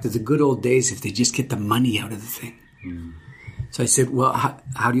get back to the good old days if they just get the money out of the thing. So I said, well,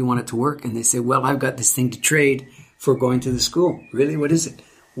 how do you want it to work? And they say, well, I've got this thing to trade for going to the school. Really? What is it?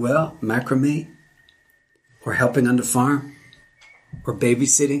 Well, macrame, or helping on the farm, or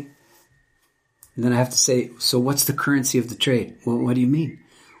babysitting. And then I have to say, so what's the currency of the trade? Well, what do you mean?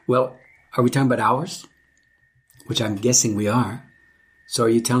 Well, are we talking about hours? Which I'm guessing we are. So are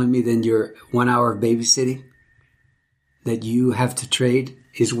you telling me then your 1 hour of babysitting that you have to trade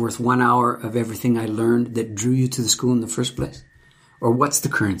is worth 1 hour of everything I learned that drew you to the school in the first place? Or what's the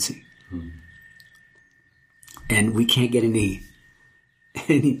currency? And we can't get any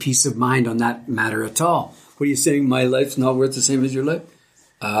peace of mind on that matter at all. What are you saying? My life's not worth the same as your life?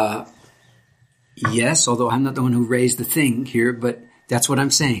 Yes, although I'm not the one who raised the thing here, but that's what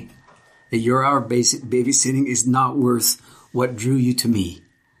I'm saying. That your hour babysitting is not worth what drew you to me.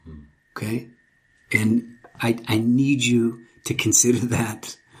 Okay? And I need you to consider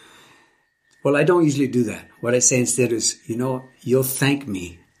that. Well, I don't usually do that. What I say instead is, you'll thank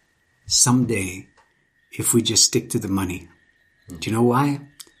me someday if we just stick to the money. Do you know why?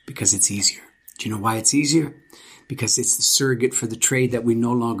 Because it's easier. Do you know why it's easier? Because it's the surrogate for the trade that we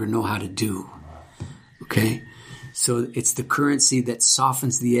no longer know how to do. Okay? So it's the currency that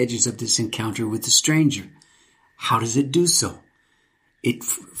softens the edges of this encounter with the stranger. How does it do so? It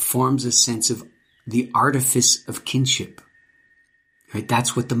forms a sense of the artifice of kinship. Right?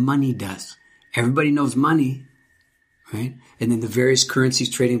 That's what the money does. Everybody knows money, right? And then the various currencies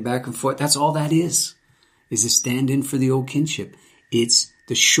trading back and forth. That's all that is a stand-in for the old kinship. It's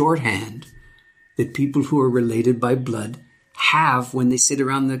the shorthand that people who are related by blood have when they sit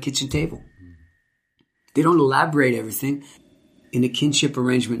around the kitchen table. They don't elaborate everything. In a kinship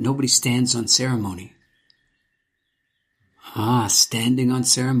arrangement, nobody stands on ceremony. Standing on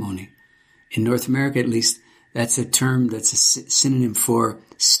ceremony. In North America, at least, that's a term that's a synonym for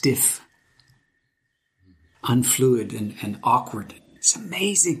stiff, unfluid, and awkward. It's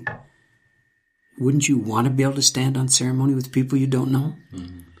amazing. Wouldn't you want to be able to stand on ceremony with people you don't know?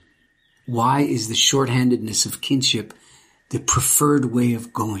 Why is the shorthandedness of kinship the preferred way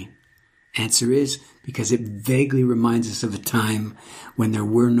of going? Answer is because it vaguely reminds us of a time when there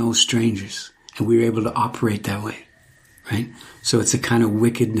were no strangers and we were able to operate that way, right? So it's a kind of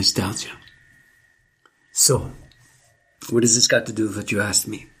wicked nostalgia. So, what has this got to do with what you asked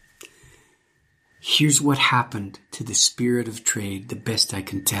me? Here's what happened to the spirit of trade, the best I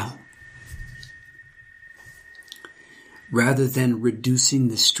can tell. Rather than reducing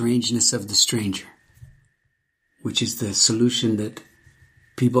the strangeness of the stranger, which is the solution that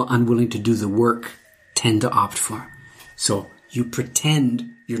people unwilling to do the work tend to opt for. So you pretend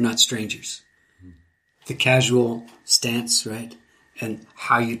you're not strangers. The casual stance, right? And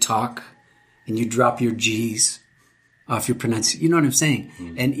how you talk, and you drop your G's off your pronunciation. You know what I'm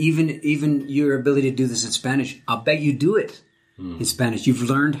saying? And even your ability to do this in Spanish, I'll bet you do it in Spanish. You've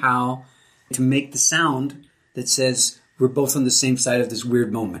learned how to make the sound that says we're both on the same side of this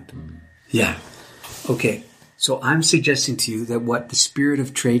weird moment. Yeah. Okay. So I'm suggesting to you that what the spirit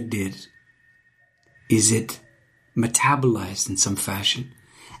of trade did is it metabolized in some fashion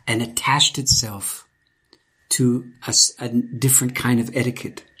and attached itself to a different kind of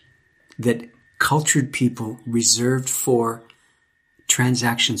etiquette that cultured people reserved for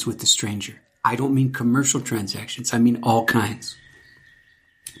transactions with the stranger. I don't mean commercial transactions. I mean all kinds.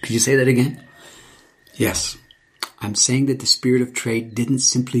 Could you say that again? Yes. I'm saying that the spirit of trade didn't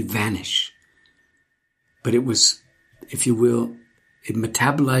simply vanish, but it was, if you will, it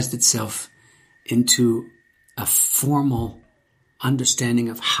metabolized itself into a formal understanding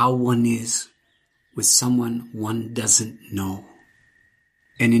of how one is with someone one doesn't know.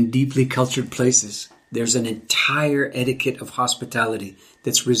 And in deeply cultured places, there's an entire etiquette of hospitality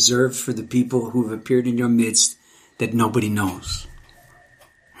that's reserved for the people who have appeared in your midst that nobody knows.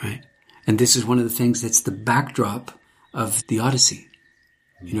 Right? And this is one of the things that's the backdrop of the Odyssey.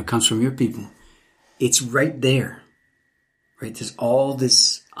 It comes from your people. It's right there. Right? There's all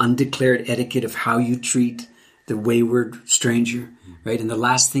this undeclared etiquette of how you treat the wayward stranger. Right? And the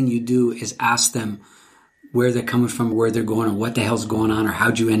last thing you do is ask them where they're coming from, where they're going, or what the hell's going on, or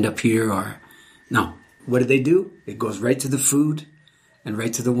how'd you end up here, or... No. What do? It goes right to the food, and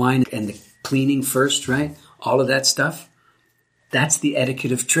right to the wine and the cleaning first, right? All of that stuff. That's the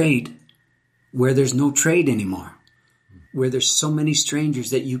etiquette of trade, where there's no trade anymore, where there's so many strangers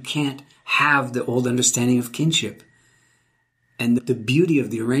that you can't have the old understanding of kinship. And the beauty of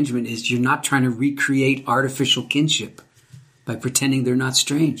the arrangement is you're not trying to recreate artificial kinship by pretending they're not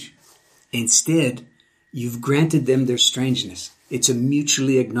strange. Instead, you've granted them their strangeness. It's a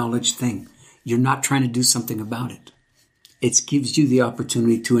mutually acknowledged thing. You're not trying to do something about it. It gives you the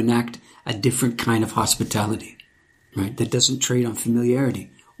opportunity to enact a different kind of hospitality, right? That doesn't trade on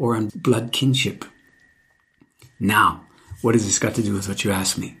familiarity or on blood kinship. Now, what has this got to do with what you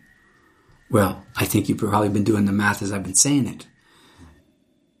asked me? Well, I think you've probably been doing the math as I've been saying it.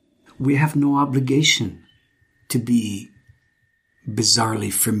 We have no obligation to be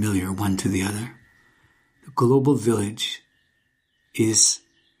bizarrely familiar one to the other. The global village is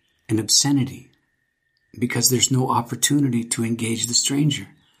an obscenity because there's no opportunity to engage the stranger.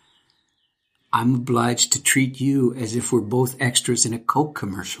 I'm obliged to treat you as if we're both extras in a Coke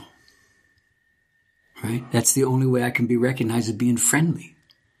commercial. Right? That's the only way I can be recognized as being friendly.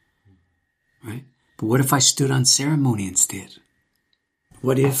 Right? But what if I stood on ceremony instead?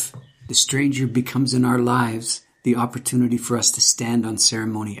 What if the stranger becomes in our lives the opportunity for us to stand on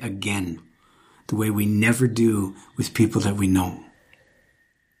ceremony again, the way we never do with people that we know?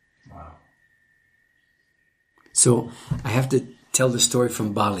 Wow. So I have to tell the story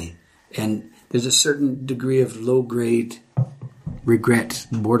from Bali, and there's a certain degree of low-grade regret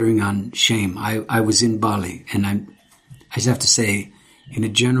bordering on shame. I was in Bali, and I just have to say, in a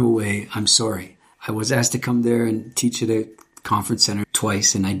general way, I'm sorry. I was asked to come there and teach at a conference center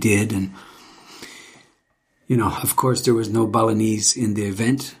twice, and I did. And, of course, there was no Balinese in the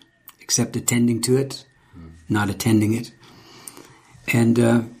event, except attending to it, not attending it. And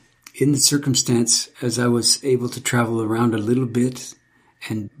in the circumstance, as I was able to travel around a little bit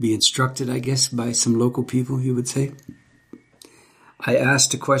and be instructed, I guess, by some local people, you would say, I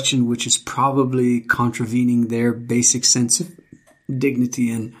asked a question which is probably contravening their basic sense of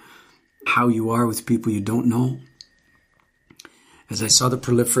dignity and how you are with people you don't know. As I saw the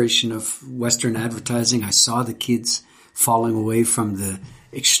proliferation of Western advertising, I saw the kids falling away from the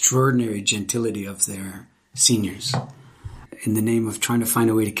extraordinary gentility of their seniors in the name of trying to find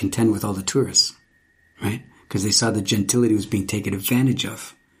a way to contend with all the tourists, right? Because they saw the gentility was being taken advantage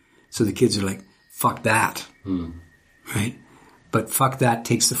of. So the kids are like, fuck that, right? But fuck that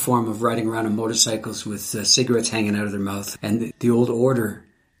takes the form of riding around on motorcycles with cigarettes hanging out of their mouth. And the old order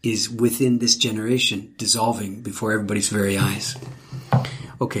is within this generation dissolving before everybody's very eyes.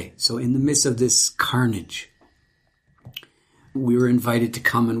 Okay, so in the midst of this carnage, we were invited to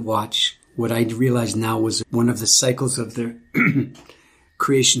come and watch what I realized now was one of the cycles of their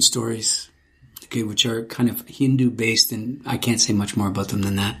creation stories, okay, which are kind of Hindu-based, and I can't say much more about them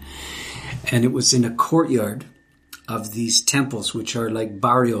than that. And it was in a courtyard of these temples, which are like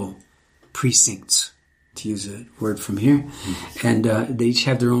barrio precincts, to use a word from here. And they each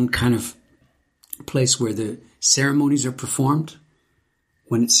have their own kind of place where the ceremonies are performed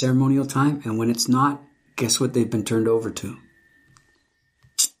when it's ceremonial time, and when it's not, guess what they've been turned over to?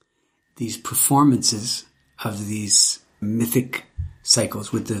 These performances of these mythic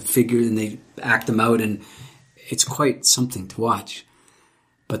cycles with the figure, and they act them out, and it's quite something to watch.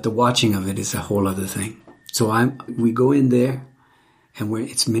 But the watching of it is a whole other thing. So we go in there, and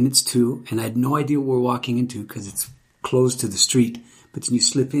it's minutes to, and I had no idea what we're walking into because it's closed to the street. But then you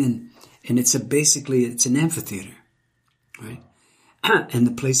slip in, and it's an amphitheater, right? And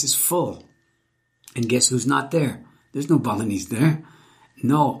the place is full. And guess who's not there? There's no Balinese there.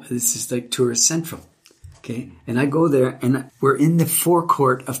 No, this is like tourist central. Okay, and I go there, and we're in the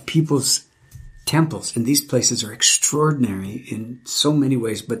forecourt of people's temples, and these places are extraordinary in so many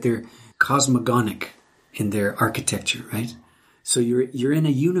ways, but they're cosmogonic in their architecture, right? So you're in a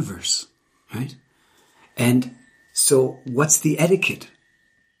universe, right? And so what's the etiquette?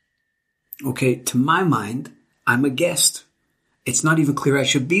 Okay, to my mind, I'm a guest. It's not even clear I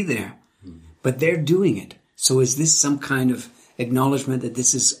should be there, but they're doing it. So is this some kind of acknowledgement that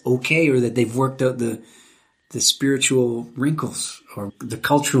this is okay, or that they've worked out the spiritual wrinkles or the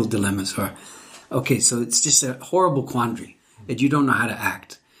cultural dilemmas? Or okay, so it's just a horrible quandary that you don't know how to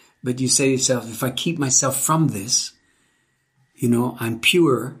act. But you say to yourself, if I keep myself from this, I'm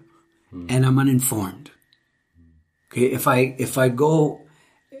pure and I'm uninformed. Okay, if I go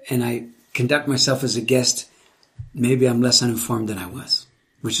and I conduct myself as a guest, maybe I'm less uninformed than I was,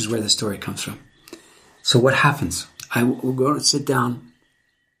 which is where the story comes from. So what happens? I will go and sit down.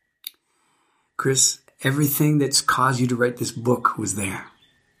 Chris, everything that's caused you to write this book was there.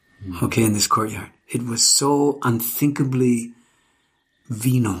 Okay, in this courtyard. It was so unthinkably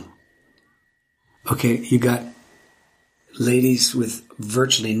vino. Okay, you got ladies with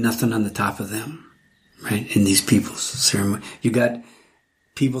virtually nothing on the top of them, right? In these people's ceremony. You got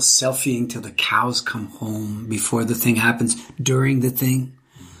people selfieing till the cows come home before the thing happens, during the thing.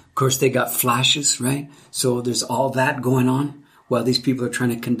 Of course, they got flashes, right? So there's all that going on while these people are trying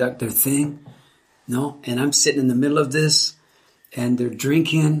to conduct their thing. No, and I'm sitting in the middle of this, and they're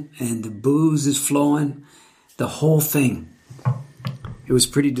drinking, and the booze is flowing, the whole thing. It was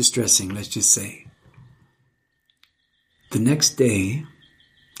pretty distressing, let's just say. The next day,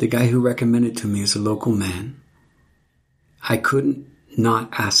 the guy who recommended to me is a local man. I couldn't not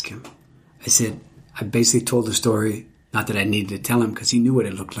ask him. I basically told the story, not that I needed to tell him because he knew what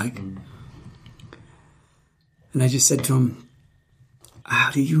it looked like. And I just said to him,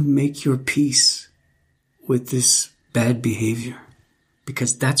 how do you make your peace with this bad behavior?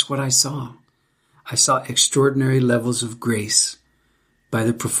 Because that's what I saw. I saw extraordinary levels of grace by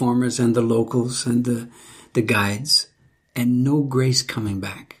the performers and the locals and the guides, and no grace coming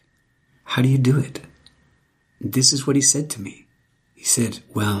back. How do you do it? This is what he said to me. He said,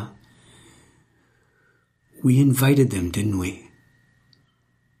 well, we invited them, didn't we?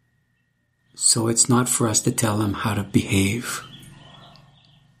 So it's not for us to tell them how to behave.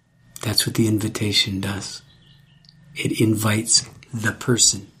 That's what the invitation does. It invites the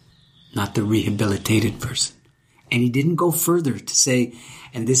person, not the rehabilitated person. And he didn't go further to say,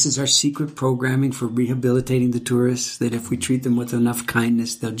 and this is our secret programming for rehabilitating the tourists, that if we treat them with enough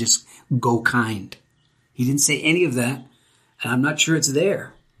kindness, they'll just go kind. He didn't say any of that, and I'm not sure it's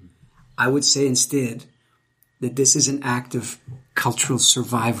there. I would say instead that this is an act of cultural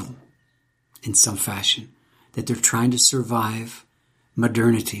survival in some fashion, that they're trying to survive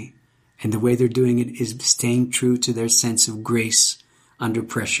modernity, and the way they're doing it is staying true to their sense of grace under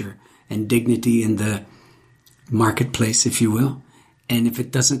pressure and dignity in the marketplace, if you will. And if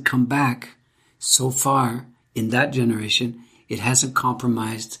it doesn't come back, so far in that generation, it hasn't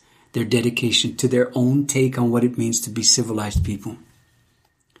compromised their dedication to their own take on what it means to be civilized people.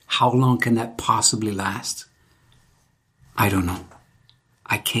 How long can that possibly last? I don't know.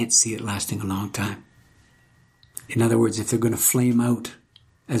 I can't see it lasting a long time. In other words, if they're going to flame out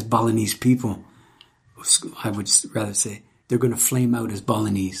as Balinese people, I would rather say they're going to flame out as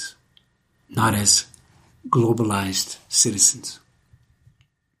Balinese, not as globalized citizens.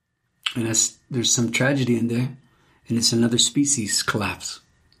 And there's some tragedy in there, and it's another species collapse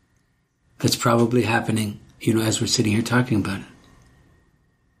that's probably happening, as we're sitting here talking about it.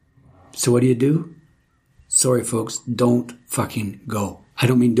 So what do? Sorry, folks, don't fucking go. I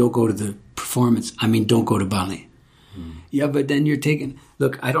don't mean don't go to the performance. I mean don't go to Bali. Yeah, but then you're taking...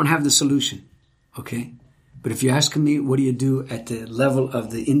 Look, I don't have the solution, okay? But if you're asking me, what do you do at the level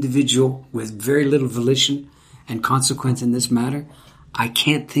of the individual with very little volition and consequence in this matter, I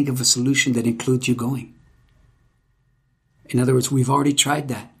can't think of a solution that includes you going. In other words, we've already tried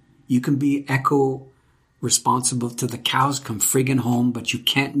that. You can be responsible till the cows come friggin' home, but you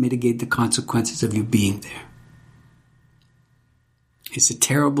can't mitigate the consequences of you being there. It's a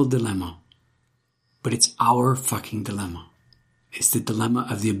terrible dilemma, but it's our fucking dilemma. It's the dilemma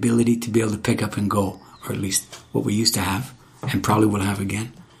of the ability to be able to pick up and go, or at least what we used to have and probably will have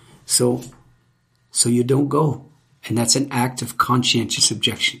again. So you don't go. And that's an act of conscientious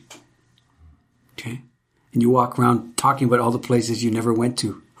objection. Okay? And you walk around talking about all the places you never went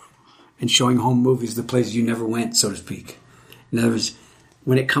to and showing home movies, the places you never went, so to speak. In other words,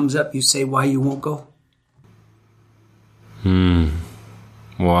 when it comes up, you say why you won't go.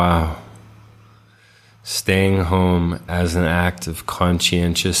 Wow. Staying home as an act of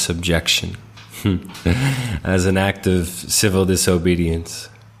conscientious objection. As an act of civil disobedience.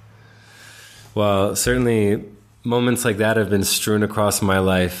 Well, certainly moments like that have been strewn across my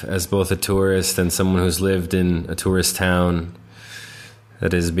life as both a tourist and someone who's lived in a tourist town,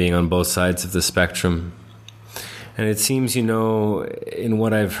 that is, being on both sides of the spectrum. And it seems, in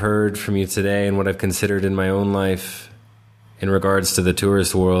what I've heard from you today and what I've considered in my own life in regards to the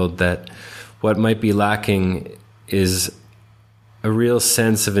tourist world, that what might be lacking is a real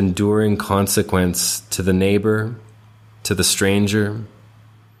sense of enduring consequence to the neighbor, to the stranger,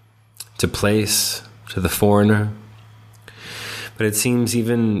 to place, to the foreigner. But it seems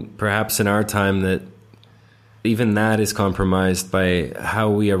even perhaps in our time that even that is compromised by how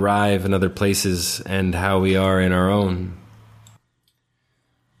we arrive in other places and how we are in our own.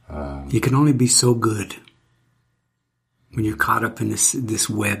 You can only be so good when you're caught up in this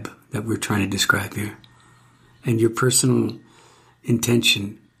web that we're trying to describe here. And your personal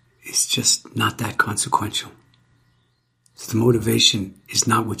intention is just not that consequential. So the motivation is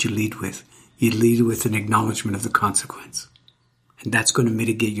not what you lead with. You lead with an acknowledgement of the consequence. And that's going to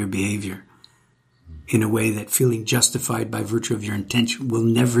mitigate your behavior in a way that feeling justified by virtue of your intention will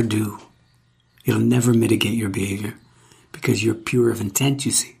never do. It'll never mitigate your behavior because you're pure of intent,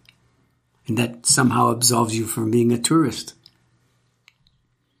 you see. And that somehow absolves you from being a tourist.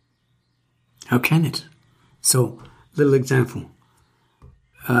 How can it? So, little example.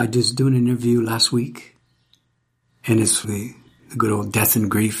 I just doing an interview last week, and it's the good old death and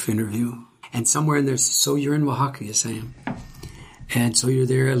grief interview. And somewhere in there, so you're in Oaxaca, yes I am. And so you're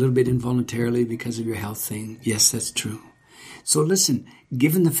there a little bit involuntarily because of your health thing. Yes, that's true. So listen,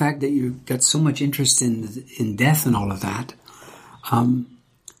 given the fact that you've got so much interest in death and all of that,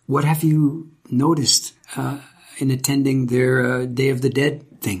 what have you noticed in attending their Day of the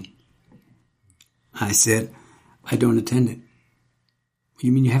Dead thing? I said, I don't attend it.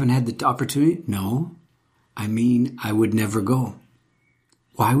 You mean you haven't had the opportunity? No. I mean, I would never go.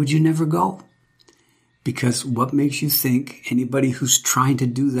 Why would you never go? Because what makes you think anybody who's trying to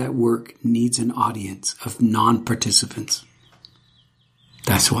do that work needs an audience of non-participants?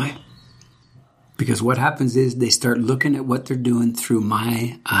 That's why. Because what happens is they start looking at what they're doing through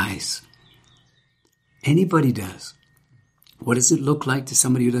my eyes. Anybody does. What does it look like to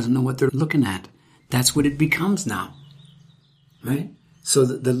somebody who doesn't know what they're looking at? That's what it becomes now. Right? So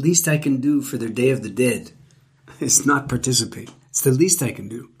the least I can do for their Day of the Dead is not participate. It's the least I can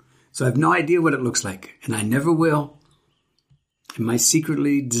do. So I have no idea what it looks like, and I never will. Am I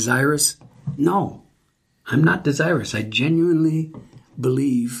secretly desirous? No, I'm not desirous. I genuinely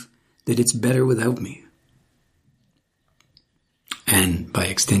believe that it's better without me. And by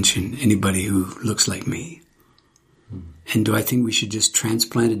extension, anybody who looks like me. And do I think we should just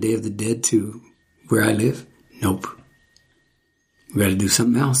transplant a Day of the Dead to where I live? Nope. We got to do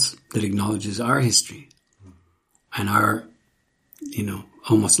something else that acknowledges our history and our,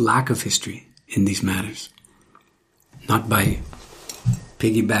 almost lack of history in these matters. Not by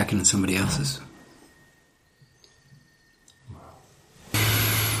piggybacking on somebody else's.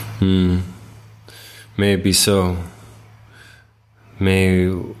 May it be so. May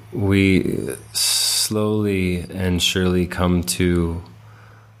we slowly and surely come to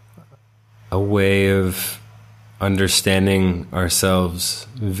a way of understanding ourselves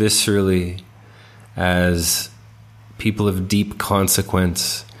viscerally as people of deep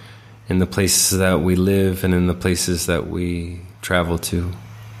consequence in the places that we live and in the places that we travel to.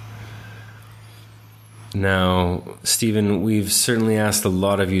 Now, Stephen, we've certainly asked a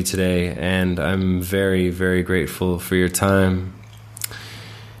lot of you today, and I'm very, very grateful for your time.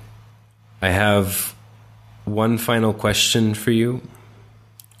 I have one final question for you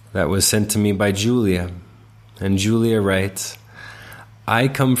that was sent to me by Julia. And Julia writes, I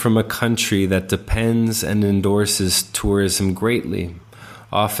come from a country that depends and endorses tourism greatly,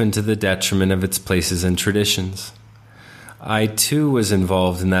 often to the detriment of its places and traditions. I too was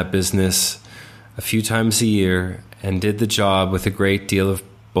involved in that business a few times a year and did the job with a great deal of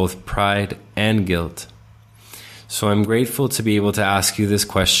both pride and guilt. So I'm grateful to be able to ask you this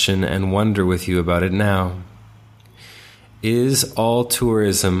question and wonder with you about it now. Is all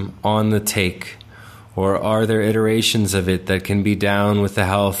tourism on the take? Or are there iterations of it that can be down with the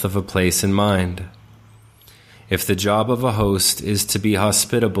health of a place in mind? If the job of a host is to be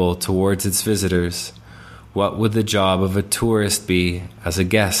hospitable towards its visitors, what would the job of a tourist be as a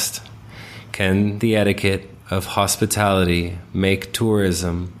guest? Can the etiquette of hospitality make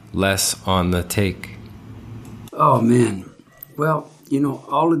tourism less on the take? Oh, man. Well,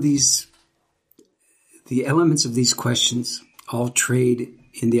 all of these, the elements of these questions all trade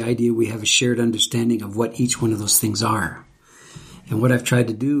in the idea we have a shared understanding of what each one of those things are. And what I've tried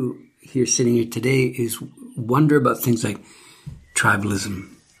to do here, sitting here today, is wonder about things like tribalism,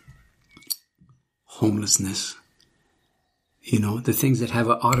 homelessness, the things that have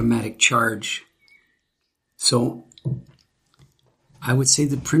an automatic charge. So I would say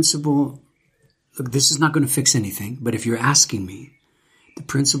the principal, look, this is not going to fix anything, but if you're asking me, the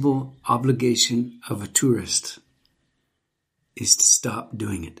principal obligation of a tourist is to stop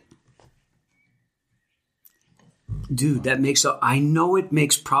doing it. Dude, I know it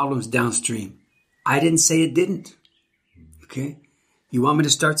makes problems downstream. I didn't say it didn't. Okay? You want me to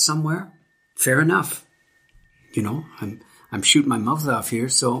start somewhere? Fair enough. I'm shooting my mouth off here,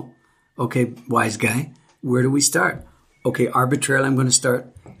 so, okay, wise guy, where do we start? Okay, arbitrarily I'm going to start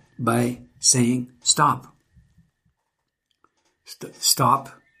by saying stop. Stop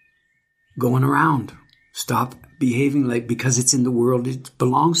going around. Stop behaving like because it's in the world, it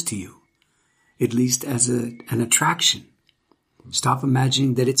belongs to you, at least as an attraction. Stop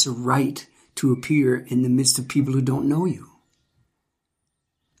imagining that it's a right to appear in the midst of people who don't know you.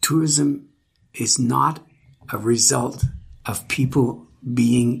 Tourism is not a result of people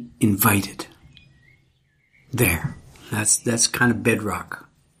being invited. There. That's kind of bedrock.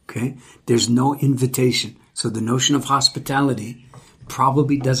 Okay? There's no invitation. So the notion of hospitality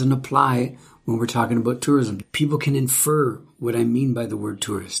probably doesn't apply when we're talking about tourism. People can infer what I mean by the word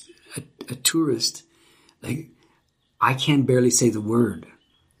tourist. A tourist, like, I can barely say the word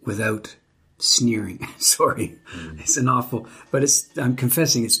without sneering. Sorry. It's an awful, but I'm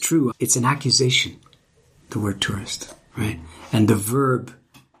confessing it's true. It's an accusation, the word tourist, right? And the verb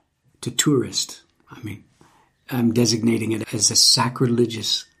to tourist, I'm designating it as a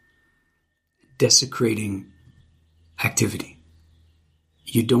sacrilegious, desecrating activity.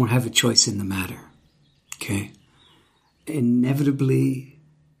 You don't have a choice in the matter, okay? Inevitably,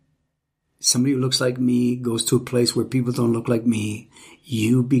 somebody who looks like me goes to a place where people don't look like me.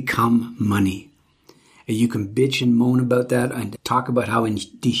 You become money. And you can bitch and moan about that and talk about how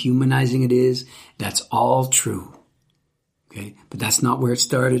dehumanizing it is. That's all true, okay? But that's not where it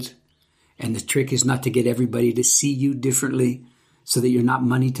started. And the trick is not to get everybody to see you differently so that you're not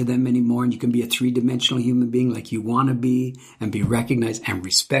money to them anymore and you can be a three-dimensional human being like you want to be and be recognized and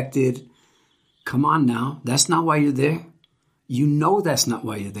respected. Come on now. That's not why you're there. You know that's not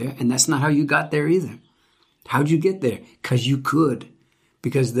why you're there, and that's not how you got there either. How'd you get there? Because you could.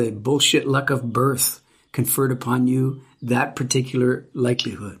 Because the bullshit luck of birth conferred upon you that particular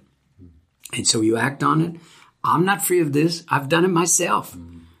likelihood. And so you act on it. I'm not free of this. I've done it myself.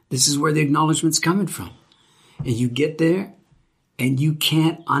 This is where the acknowledgement's coming from. And you get there, and you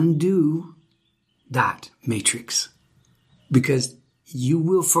can't undo that matrix. Because you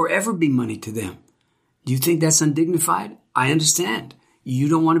will forever be money to them. Do you think that's undignified? I understand. You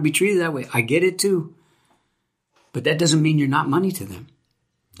don't want to be treated that way. I get it too. But that doesn't mean you're not money to them.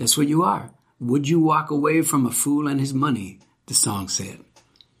 That's what you are. Would you walk away from a fool and his money? The song said.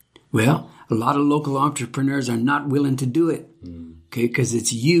 Well, a lot of local entrepreneurs are not willing to do it. Okay, because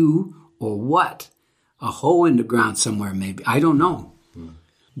it's you or what? A hole in the ground somewhere maybe. I don't know.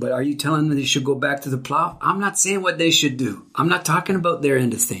 But are you telling them they should go back to the plow? I'm not saying what they should do. I'm not talking about their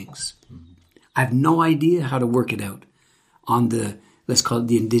end of things. I have no idea how to work it out on the, let's call it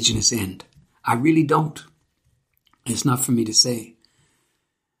the indigenous end. I really don't. It's not for me to say.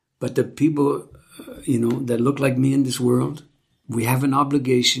 But the people, that look like me in this world, we have an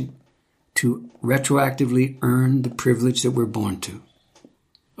obligation to retroactively earn the privilege that we're born to.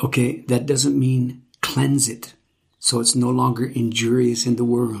 Okay, that doesn't mean cleanse it so it's no longer injurious in the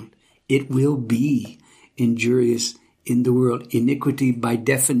world. It will be injurious in the world. Iniquity by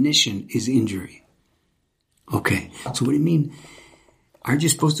definition is injury. Okay, so what do you mean? Aren't you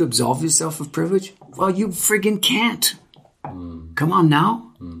supposed to absolve yourself of privilege? Well, you friggin' can't. Come on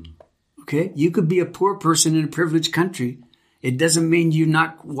now. Okay, you could be a poor person in a privileged country. It doesn't mean you're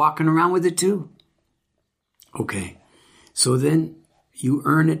not walking around with it too. Okay, so then you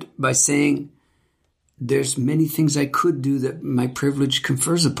earn it by saying, there's many things I could do that my privilege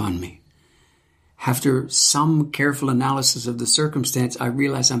confers upon me. After some careful analysis of the circumstance, I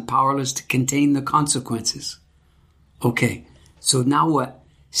realize I'm powerless to contain the consequences. Okay, so now what?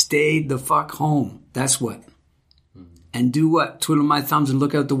 Stay the fuck home. That's what. And do what? Twiddle my thumbs and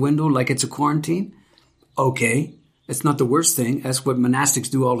look out the window like it's a quarantine? Okay, that's not the worst thing. That's what monastics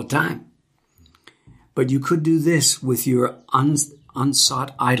do all the time. But you could do this with your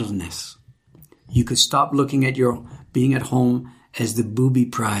unsought idleness. You could stop looking at your being at home as the booby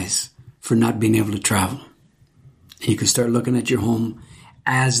prize for not being able to travel. And you could start looking at your home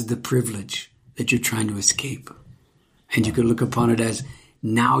as the privilege that you're trying to escape. And you could look upon it as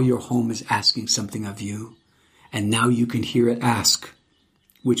now your home is asking something of you. And now you can hear it ask,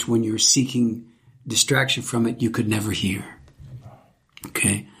 which when you're seeking distraction from it, you could never hear.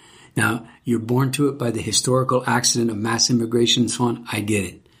 Okay? Now, you're born to it by the historical accident of mass immigration and so on. I get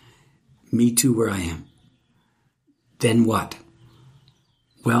it. Me too, where I am. Then what?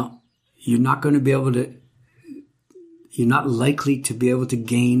 Well, you're not likely to be able to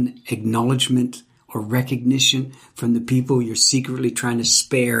gain acknowledgement or recognition from the people you're secretly trying to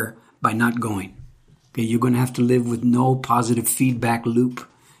spare by not going. Okay, you're going to have to live with no positive feedback loop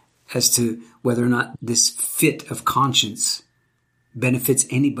as to whether or not this fit of conscience benefits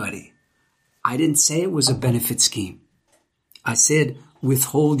anybody. I didn't say it was a benefit scheme. I said,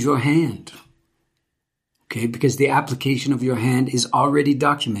 withhold your hand. Okay, because the application of your hand is already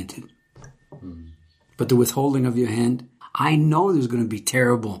documented. But the withholding of your hand, I know there's going to be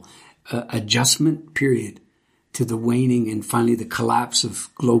terrible adjustment period to the waning and finally the collapse of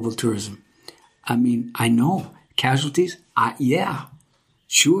global tourism. I mean, I know. Casualties? Yeah,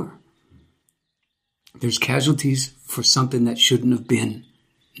 sure. There's casualties for something that shouldn't have been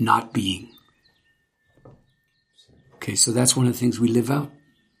not being. Okay, so that's one of the things we live out.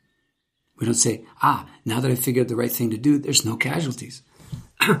 We don't say, now that I figured the right thing to do, there's no casualties.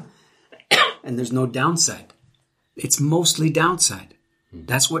 And there's no downside. It's mostly downside.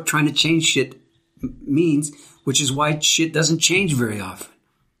 That's what trying to change shit means, which is why shit doesn't change very often.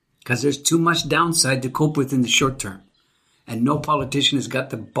 Because there's too much downside to cope with in the short term. And no politician has got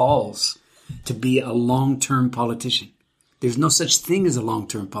the balls to be a long-term politician. There's no such thing as a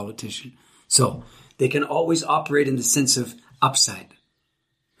long-term politician. So they can always operate in the sense of upside,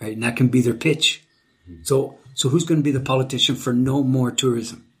 right? And that can be their pitch. So who's going to be the politician for no more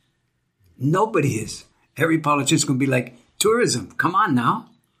tourism? Nobody is. Every politician is going to be like, tourism, come on now.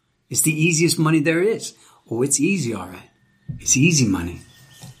 It's the easiest money there is. Oh, it's easy, all right. It's easy money.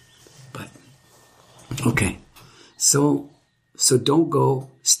 But, okay. So don't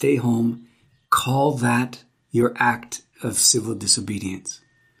go, stay home. Call that your act of civil disobedience,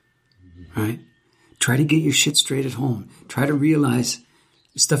 right? Try to get your shit straight at home. Try to realize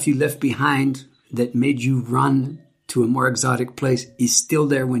stuff you left behind that made you run to a more exotic place is still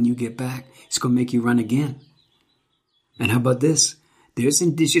there when you get back. It's going to make you run again. And how about this? There's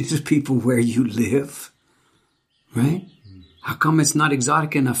indigenous people where you live, right? How come it's not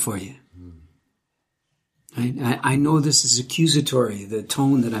exotic enough for you? Right? I know this is accusatory, the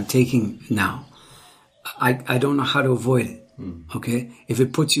tone that I'm taking now. I don't know how to avoid it, okay? If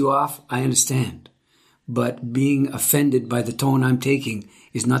it puts you off, I understand. But being offended by the tone I'm taking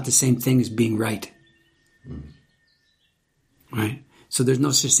is not the same thing as being right. Right? So there's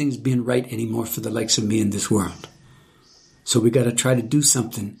no such thing as being right anymore for the likes of me in this world. So we got to try to do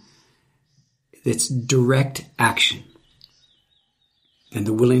something that's direct action. And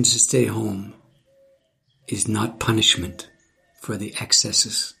the willingness to stay home is not punishment for the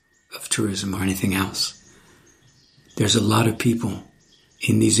excesses of tourism or anything else. There's a lot of people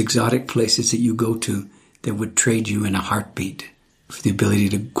in these exotic places that you go to that would trade you in a heartbeat for the ability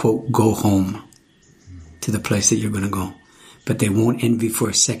to, quote, go home to the place that you're going to go. But they won't envy for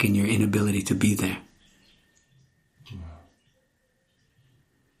a second your inability to be there.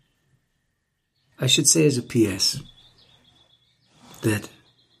 I should say as a PS that,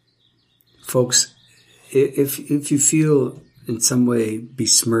 folks, if you feel in some way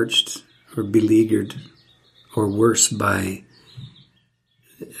besmirched or beleaguered or worse by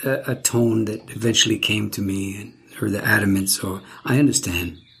a tone that eventually came to me or the adamants, or I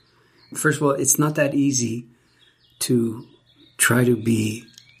understand. First of all, it's not that easy to try to be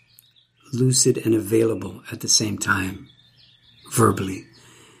lucid and available at the same time, verbally.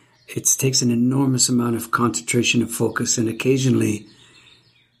 It takes an enormous amount of concentration and focus, and occasionally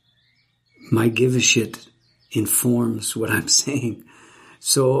my give a shit informs what I'm saying.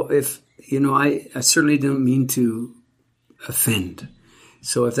 So if, I certainly don't mean to offend.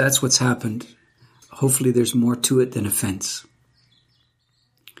 So if that's what's happened, hopefully there's more to it than offense.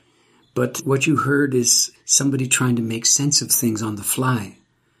 But what you heard is somebody trying to make sense of things on the fly,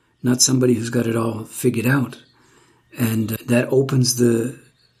 not somebody who's got it all figured out. And that opens the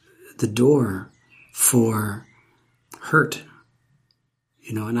door for hurt.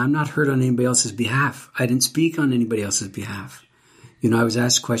 And I'm not hurt on anybody else's behalf. I didn't speak on anybody else's behalf. I was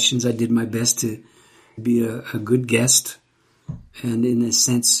asked questions. I did my best to be a good guest and, in a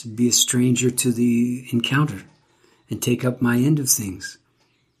sense, be a stranger to the encounter and take up my end of things,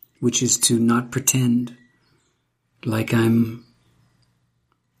 which is to not pretend like I'm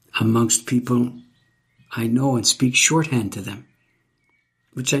amongst people I know and speak shorthand to them,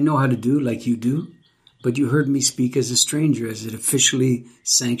 which I know how to do like you do. But you heard me speak as a stranger, as an officially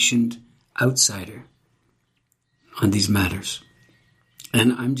sanctioned outsider on these matters.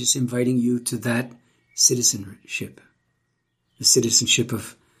 And I'm just inviting you to that citizenship, the citizenship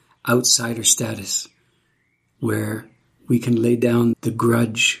of outsider status, where we can lay down the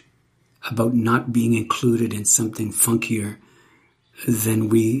grudge about not being included in something funkier than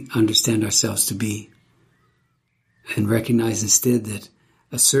we understand ourselves to be, and recognize instead that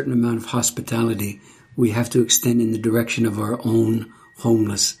a certain amount of hospitality we have to extend in the direction of our own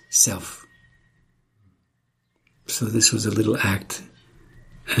homeless self. So this was a little act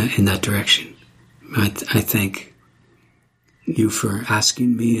in that direction. I thank you for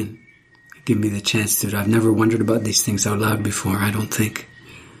asking me and giving me the chance to. I've never wondered about these things out loud before, I don't think.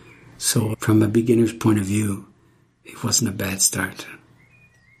 So from a beginner's point of view, it wasn't a bad start.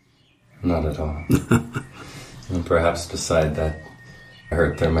 Not at all. And perhaps beside that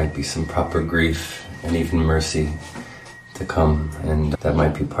hurt, there might be some proper grief and even mercy to come, and that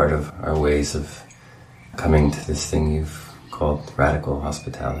might be part of our ways of coming to this thing you've called radical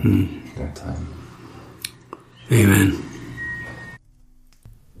hospitality in our time. Amen.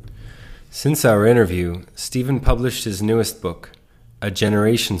 Since our interview, Stephen published his newest book, A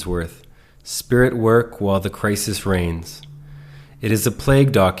Generation's Worth, Spirit Work While the Crisis Reigns. It is a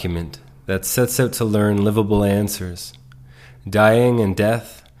plague document that sets out to learn livable answers. Dying and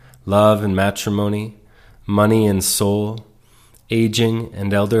death, love and matrimony, money and soul, aging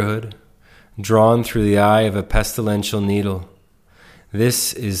and elderhood, drawn through the eye of a pestilential needle.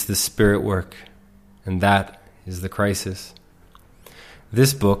 This is the spirit work, and that is the crisis.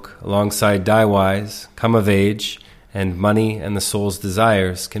 This book, alongside Die Wise, Come of Age, and Money and the Soul's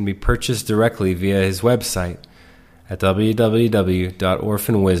Desires, can be purchased directly via his website at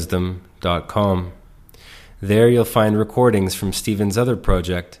www.orphanwisdom.com. There you'll find recordings from Stephen's other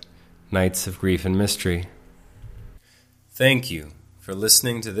project, Nights of Grief and Mystery. Thank you for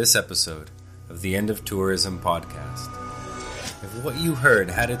listening to this episode of the End of Tourism podcast. If what you heard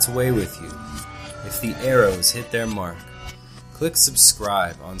had its way with you, if the arrows hit their mark, click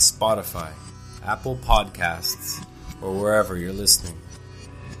subscribe on Spotify, Apple Podcasts, or wherever you're listening.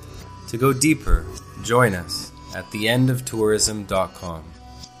 To go deeper, join us at theendoftourism.com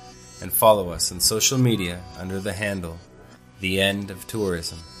and follow us on social media under the handle The End of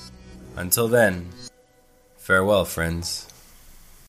Tourism. Until then, farewell, friends.